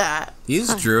 believe that.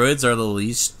 These druids are the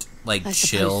least, like, I suppose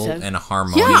chill so. and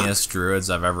harmonious druids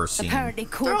I've ever seen. Apparently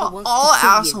They're Corva wants all to kill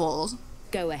assholes. You.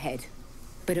 Go ahead.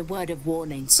 But a word of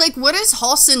warning. It's like, what is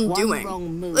Halsin One doing?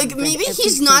 wrong move Like, and maybe every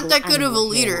he's not single that good of a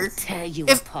animal here leader will tear you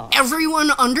if apart.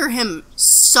 everyone under him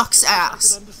sucks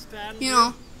ass. You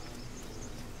know?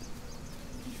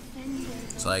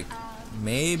 It's like,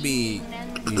 maybe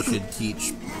you should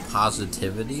teach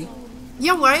positivity.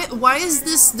 Yeah, why is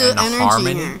this the And energy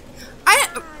harmony? here?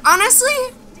 I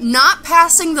honestly not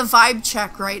passing the vibe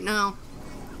check right now.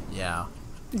 Yeah.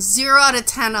 0 out of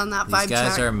 10 on that These vibe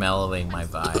guys check. are mellowing my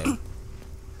vibe.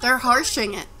 They're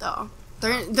harshing it though.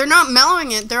 They're not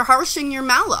mellowing it, they're harshing your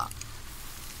mellow.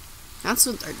 That's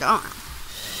what they're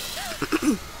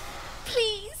doing.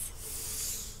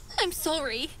 Please. I'm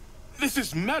sorry. This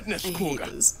is madness,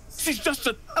 Korga. She's just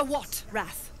A what,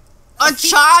 Wrath? A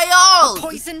thief? child! A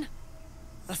poison?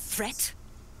 A threat?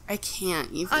 I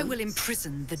can't even. I will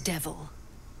imprison the devil.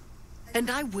 And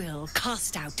I will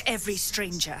cast out every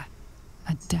stranger.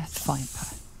 A death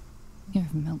viper.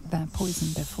 You've milked their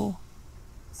poison before.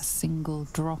 A single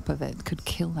drop of it could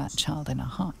kill that child in a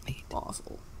heartbeat.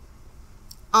 Awful.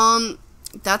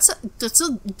 That's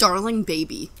a darling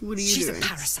baby. What are you She's doing? a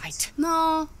parasite.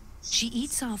 No. She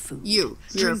eats our food. You're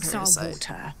a drinks our parasite.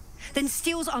 water. Then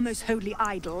steals our most holy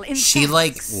idol in She,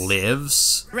 like, thefts.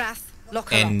 lives Wrath, lock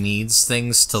her and up. needs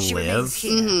things to She live. remains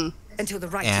here until the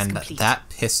rite is And complete. that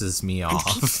pisses me And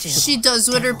keep off. still. She does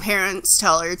what her parents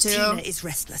tell her Tina to. is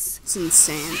restless. It's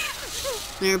insane.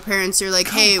 And her parents are like,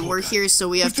 "Hey, we're here, so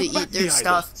we have to eat their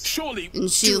stuff."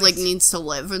 And she like needs to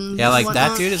live and Yeah, like,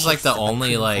 whatnot. that dude is, like, the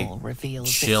only, like,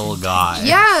 reveals chill its guy.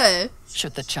 Yeah.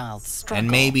 Should the child struggle,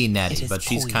 And maybe it Nettie, is but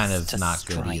she's kind poised of to not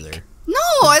good strike. either.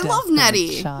 No, I death love of a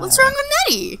Nettie. child. What's wrong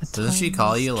with Nettie? Doesn't she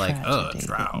call you, like, Tragedy that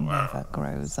drow? never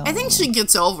grows old. I think she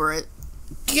gets over it.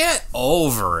 Get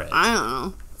over it.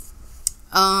 I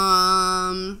don't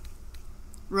know.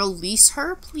 Release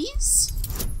her, please.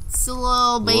 It's a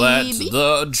little baby. Let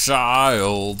the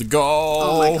child go.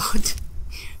 Oh my god.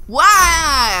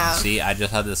 Wow. See, I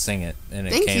just had to sing it, and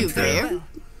it Thank came you, true. babe.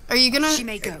 Are you gonna? She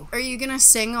may go. Are you gonna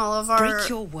sing all of our? Break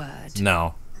your word,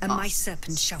 No. and my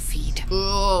serpent shall feed.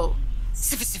 Oh.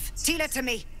 Sif, Tila to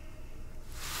me.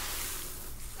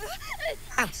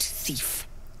 Out, thief.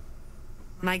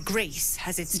 My grace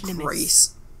has its limits.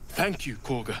 Grace. Thank you,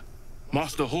 Korga.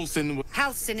 Master Halsin.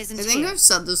 Halsin isn't I think here. I've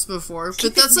said this before,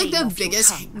 Keep but that's his like name the off your biggest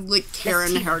tongue. like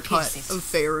Karen Let's haircut pierce it. of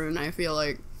Faerun. I feel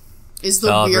like is the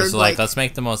Developers weird are like, like. let's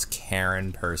make the most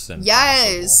Karen person.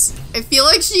 Yes, I feel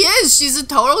like she is. She's a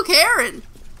total Karen.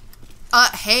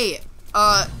 Hey,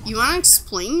 you want to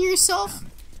explain yourself,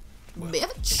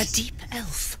 bitch? A deep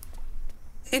elf.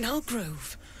 In our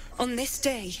grove, on this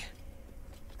day.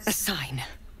 A sign.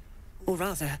 Or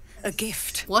rather, a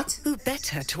gift. What? Who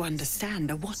better to understand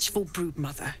a watchful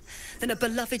broodmother than a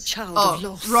beloved child of Oh,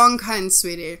 loss? wrong kind,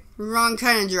 sweetie. Wrong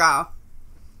kind of drow.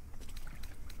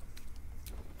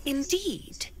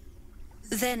 Indeed.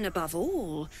 Then, above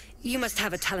all, you must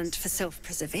have a talent for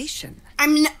self-preservation. I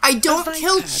mean, I don't viper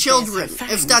kill bears children, her if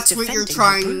fangs that's what you're defending her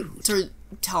trying brood. to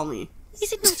tell me.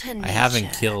 Is it not her nature I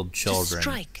haven't killed to children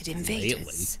strike at invaders?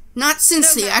 lately. Not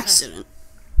since No the matter. accident.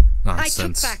 Not I took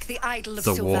since back the idol of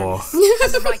the war. Sylvanas,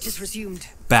 and the right is resumed.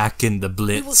 Back in the We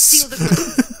will Blitz. seal the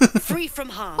grove, free from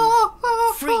harm,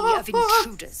 free of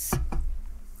intruders.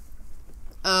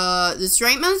 This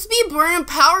right must be born of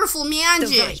powerful magic.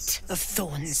 The right of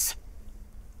thorns.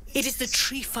 It is the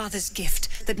Tree Father's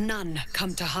gift that none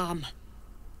come to harm.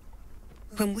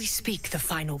 When we speak the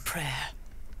final prayer,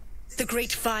 the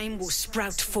great vine will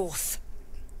sprout forth.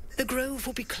 The grove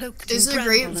will be cloaked Is in the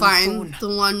bramble and grapevine thorn.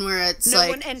 the one where it's No like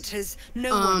one enters,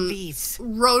 no one leaves.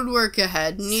 road work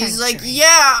ahead? And he's like, Sanctuary.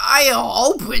 yeah, I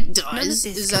hope it None of does.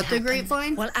 this Is can that the happen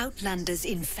grapevine? While outlanders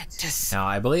infect us. Now,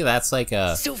 I believe that's like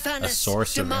a Sylvanas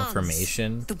source of demands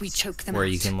information that we choke them where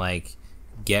out. you can like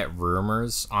get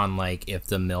rumors on like if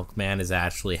the milkman is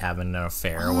actually having an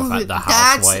affair Oh, with the that's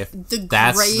housewife. the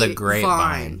That's the grapevine.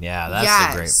 grapevine. Yeah, that's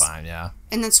Yes. the grapevine. Yeah,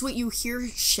 And that's what you hear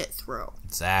shit through.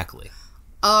 exactly.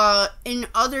 In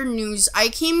other news, I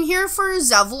came here for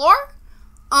Zevlor.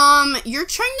 You're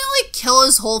trying to like kill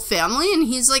his whole family, and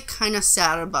he's like kind of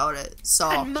sad about it. So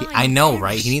I know,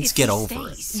 right? He needs to get over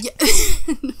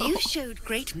it. You showed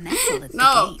great mettle at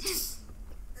No. the gate.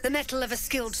 The metal of a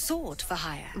skilled sword for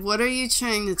hire. What are you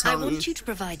trying to I tell me? want you to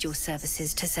provide your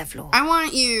services to Zevlor. I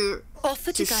want you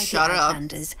Offer to to guide shut the up.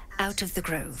 outlanders out of the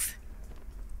grove.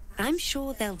 I'm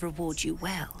sure they'll reward you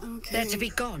well. They're to be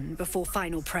gone before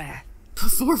final prayer.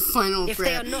 Before final If they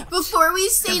prayer. are not, Before we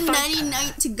say the nighty viper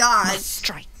night to God. must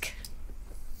strike.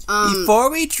 Before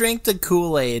we drink the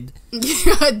Kool-Aid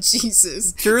Yeah,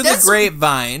 Jesus. through the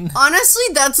grapevine, Honestly,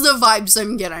 that's the vibes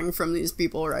I'm getting from these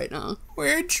people right now.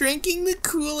 we're drinking the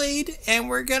Kool-Aid and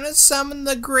we're gonna summon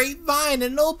the grapevine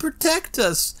and it'll protect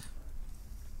us.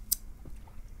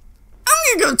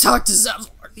 I'm gonna go talk to Zevlor.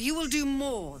 You will do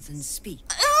more than speak.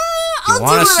 I'll You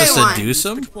want do us what to I want. seduce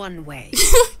him? But one way.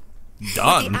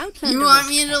 Done. You want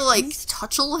me to like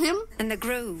touchle him? And the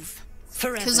grove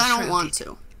forever. Because I don't shrouded. want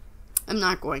to. I'm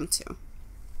not going to.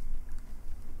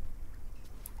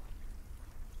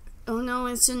 Oh no,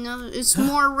 it's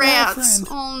more rats. friend.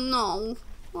 Oh no.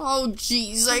 Oh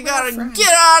jeez, I gotta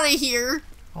get out of here.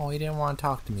 Oh, he didn't want to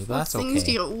talk to me, but that's Things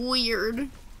okay. get weird.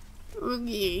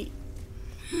 Okay.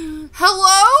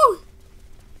 Hello?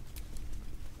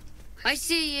 I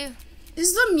see you.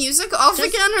 Is the music off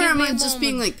Just again, or give am me I a just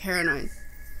being moment. like paranoid?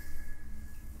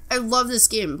 I love this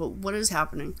game, but what is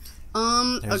happening?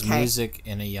 There's Okay. music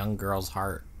in a young girl's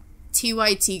heart.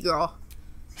 TYT girl.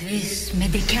 This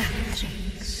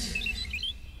medicatrix.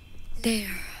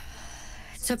 There.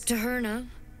 It's up to her now.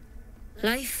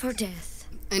 Life or death.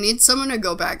 I need someone to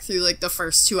go back through like the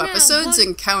first 2 Yeah, episodes what?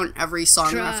 and count every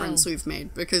song Drow. reference we've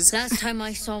made because Last time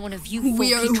I saw one of you folk, We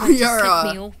he are- tried we to are,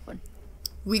 slit me open.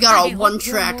 we got I a hope you're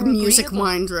one-track more music agreeable.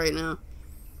 mind right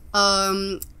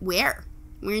now. Where?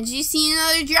 Where'd you see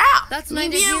another drow? That's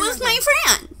Maybe neither it here was nor my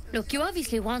there. friend. Look, you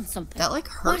obviously want something. That like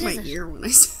hurt What my is it? ear when I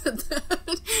said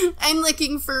that. I'm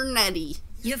looking for Nettie.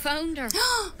 You found her,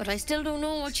 but I still don't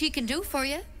know what she can do for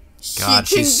you. God,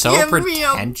 She she's can so give me a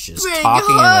pretentious, big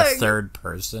talking in hug. the third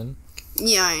person.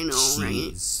 Yeah, I know, right?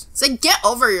 Jeez. It's like, get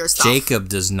over yourself. Jacob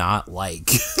does not like.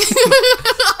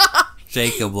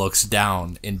 Jacob looks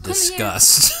down in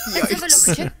disgust. Let's have a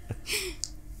look at you.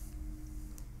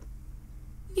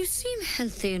 You seem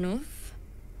healthy enough.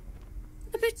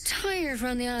 A bit tired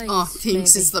around the eyes. Oh, thanks. maybe.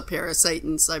 It's the parasite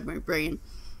inside my brain.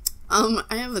 I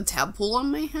have a tadpole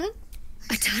on my head.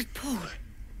 A tadpole.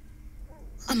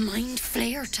 A mind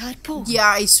flayer tadpole. Yeah,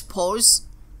 I suppose.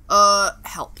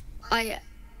 Help. I'll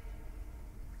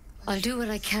do what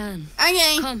I can.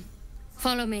 Okay. Come,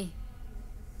 follow me.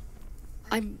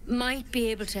 I might be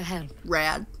able to help.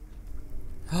 Rad.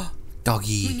 We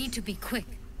Doggy. need to be quick.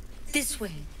 This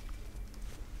way.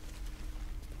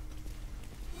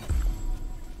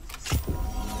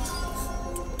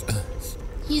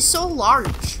 He's so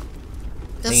large.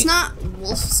 That's Ain't- not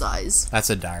wolf size. That's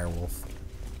a direwolf.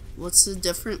 What's the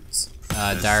difference?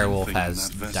 Direwolf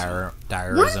has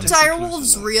dirism. Weren't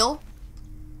direwolves real?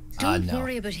 Don't no.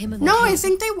 worry about him and No, the I king.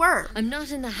 think they were. I'm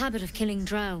not in the habit of killing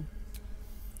drow.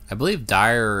 I believe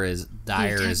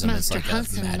dirism is Master like a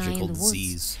Halson and I in magical the woods,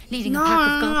 disease. leading No, a pack no,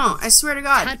 of no, no. goblins. I swear to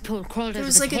God. Tadpole crawled There out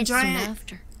was of like his a head soon giant...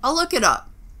 after. I'll look it up.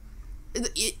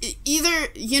 Either,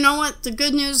 you know what, the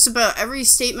good news about every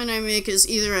statement I make is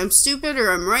either I'm stupid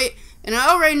or I'm right, and I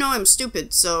already know I'm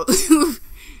stupid, so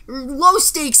low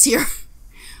stakes here.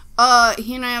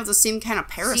 He and I have the same kind of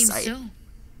parasite. Seems so.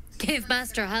 Gave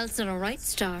Master Halson a right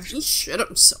start. He shit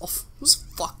himself. It was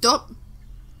fucked up.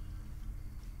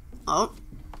 Oh.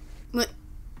 What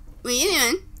are you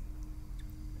doing?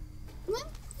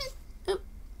 What?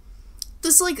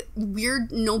 This, like,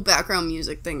 weird no background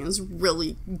music thing is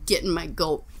really getting my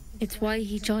goat. It's why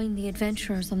he joined the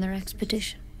adventurers on their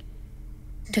expedition.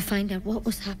 To find out what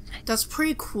was happening. That's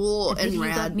pretty cool and He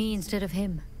rad. got me instead of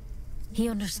him. He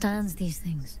understands these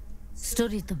things.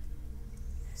 Studied them.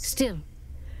 Still,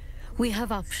 we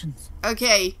have options.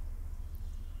 Okay.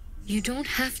 You don't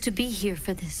have to be here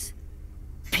for this.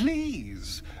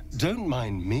 Please, don't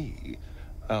mind me.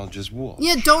 I'll just walk.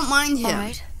 Yeah, don't mind him. All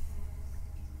right.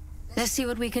 Let's see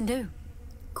what we can do.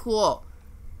 Cool.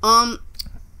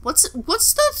 What's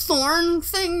the thorn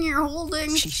thing you're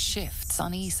holding? She shifts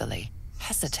uneasily,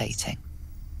 hesitating.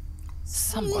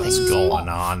 What's going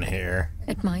on here?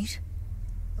 It might.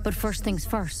 But first things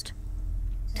first.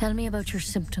 Tell me about your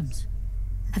symptoms.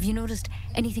 Have you noticed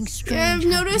anything strange? Yeah,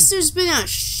 I've noticed there's been a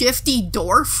shifty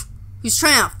dwarf who's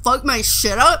trying to fuck my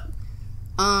shit up.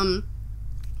 I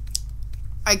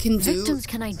can do Victims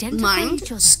can identify mind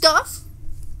each other. stuff.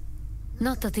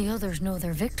 Not that the others know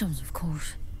they're victims, of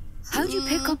course. How'd you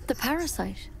pick up the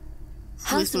parasite?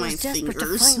 Halston was desperate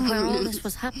to find where all this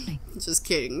was happening. Just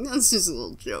kidding. That's just a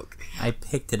little joke. I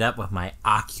picked it up with my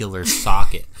ocular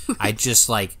socket. I just,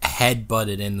 like,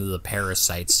 headbutted into the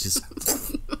parasites, just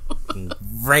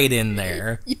right in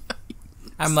there.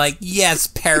 I'm like, yes,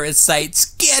 parasites,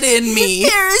 get in me!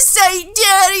 Parasite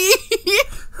daddy!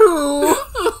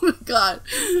 Oh my god.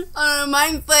 On a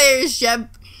mind flayer ship.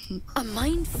 A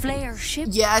mind flayer ship?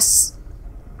 Yes.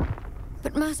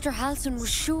 But Master Halston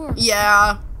was sure.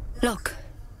 Yeah. Look,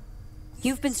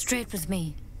 you've been straight with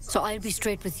me, so I'll be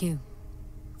straight with you.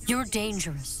 You're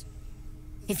dangerous.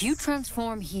 If you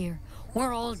transform here,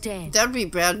 we're all dead. That'd be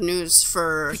bad news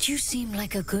for... But you seem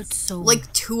like a good soul.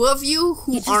 Like two of you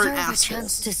who aren't deserve assholes. a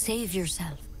chance to save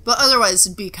yourself. But otherwise,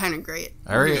 it'd be kind of great.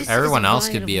 Everyone else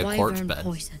could be a corpse bed.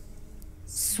 Poison.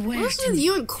 Swear What's to with me,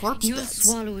 you and corpse you'll beds?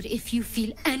 swallow it if you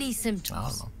feel any symptoms. I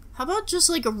don't know. How about just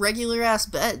like a regular ass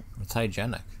bed? It's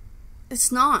hygienic.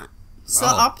 It's not. It's the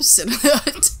Oh. opposite of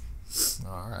that.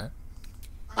 Alright.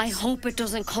 I hope it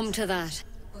doesn't come to that,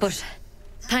 but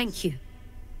thank you.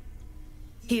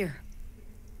 Here.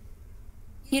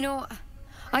 You know,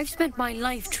 I've spent my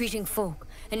life treating folk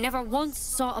and never once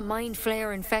saw a mind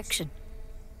flayer infection.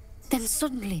 Then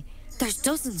suddenly, there's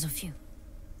dozens of you.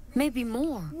 Maybe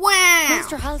more. Wow!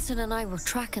 Master Halston and I were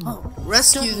tracking them.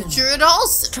 Rescue the studying them, Druid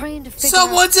also. trying to figure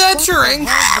Someone's out entering. what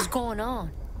the hell was going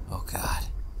on. Oh god.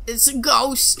 It's a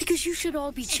ghost. Because you should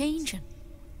all be changing.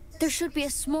 There should be a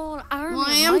small army Well,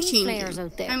 I of am mind changing. flayers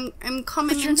out there. I'm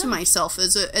coming But you're into not. myself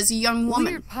as a young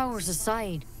woman. Weird powers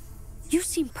aside, you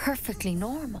seem perfectly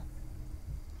normal.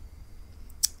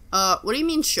 What do you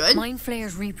mean should? Mind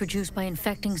flayers reproduce by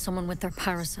infecting someone with their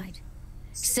parasite.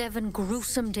 7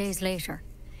 gruesome days later,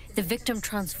 the victim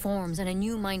transforms and a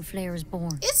new mind flayer is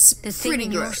born. It's The thing pretty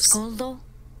in your gross. skull, though,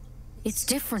 it's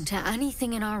different to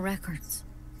anything in our records.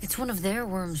 It's one of their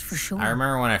worms for sure. I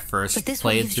remember when I But first this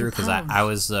one played gives you through, because powers. I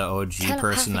was the OG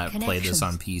person that Telepathic played this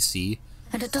on connections. PC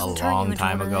And it a doesn't turn you long into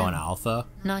time one of ago them. in Alpha.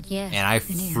 Not yet. And I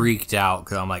Veneer. freaked out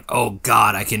because I'm like, oh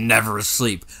god, I can never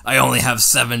sleep. I only have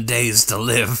 7 days to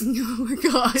live. Oh my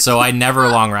god. So I never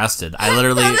long rested. I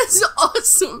literally... That is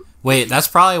awesome. Wait, that's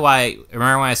probably why...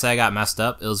 Remember when I said I got messed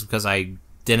up? It was because I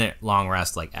didn't long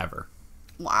rest, like, ever.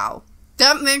 Wow.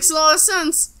 That makes a lot of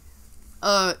sense.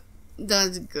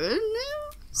 That's good news?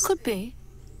 Could be.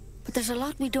 But there's a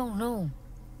lot we don't know.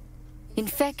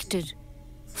 Infected,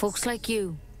 folks like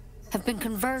you, have been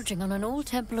converging on an old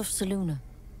temple of Selûne.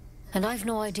 And I've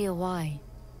no idea why.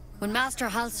 When Master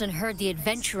Halston heard the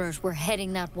adventurers were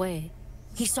heading that way,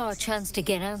 he saw a chance to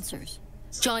get answers.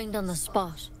 Joined on the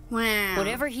spot. Wow.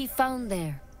 Whatever he found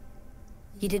there,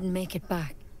 he didn't make it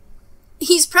back.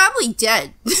 He's probably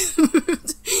dead. Is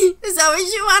that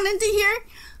what you wanted to hear?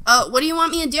 What do you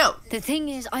want me to do? The thing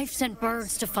is, I've sent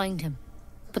birds to find him.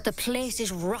 But the place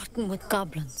is rotten with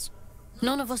goblins.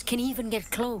 None of us can even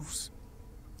get close.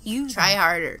 You Try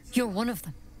harder. You're one of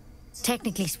them.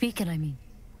 Technically speaking, I mean.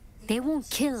 They won't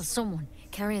kill someone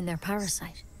carrying their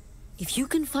parasite. If you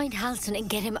can find Halston and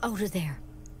get him out of there,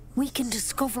 we can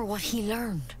discover what he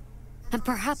learned. And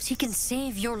perhaps he can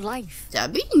save your life.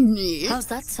 That'd be neat. How's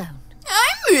that sound?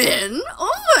 I'm in.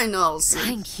 Oh, I know.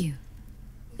 Thank you.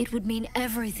 It would mean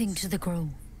everything to the Grove.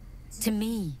 To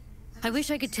me. I wish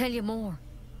I could tell you more.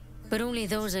 But only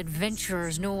those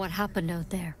adventurers know what happened out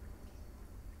there.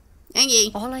 Thank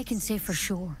you. All I can say for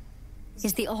sure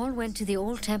is they all went to the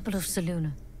old temple of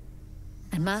Selûne.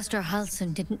 And Master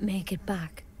Halston didn't make it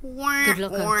back. Good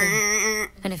luck out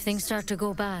there. And if things start to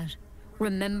go bad,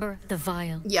 remember the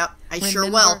vial. Yep, I sure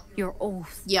Remember will. your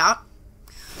oath. Yeah.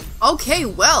 Okay,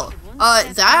 well,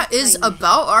 that is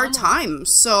about our time.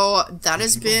 So that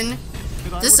has been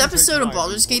this episode of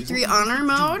Baldur's Gate 3 Honor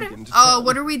Mode.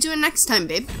 What are we doing next time,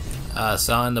 babe?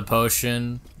 Selling the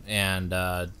potion and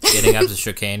getting up to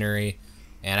chicanery,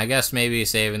 and I guess maybe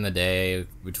saving the day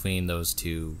between those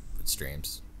two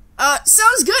streams.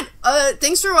 Sounds good.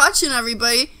 Thanks for watching,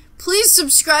 everybody. Please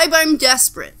subscribe. I'm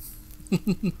desperate.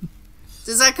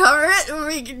 Does that cover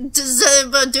it? Does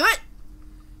that do it?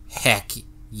 Heck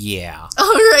yeah.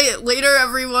 Alright, later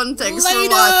everyone. Thanks for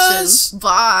watching.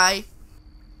 Bye.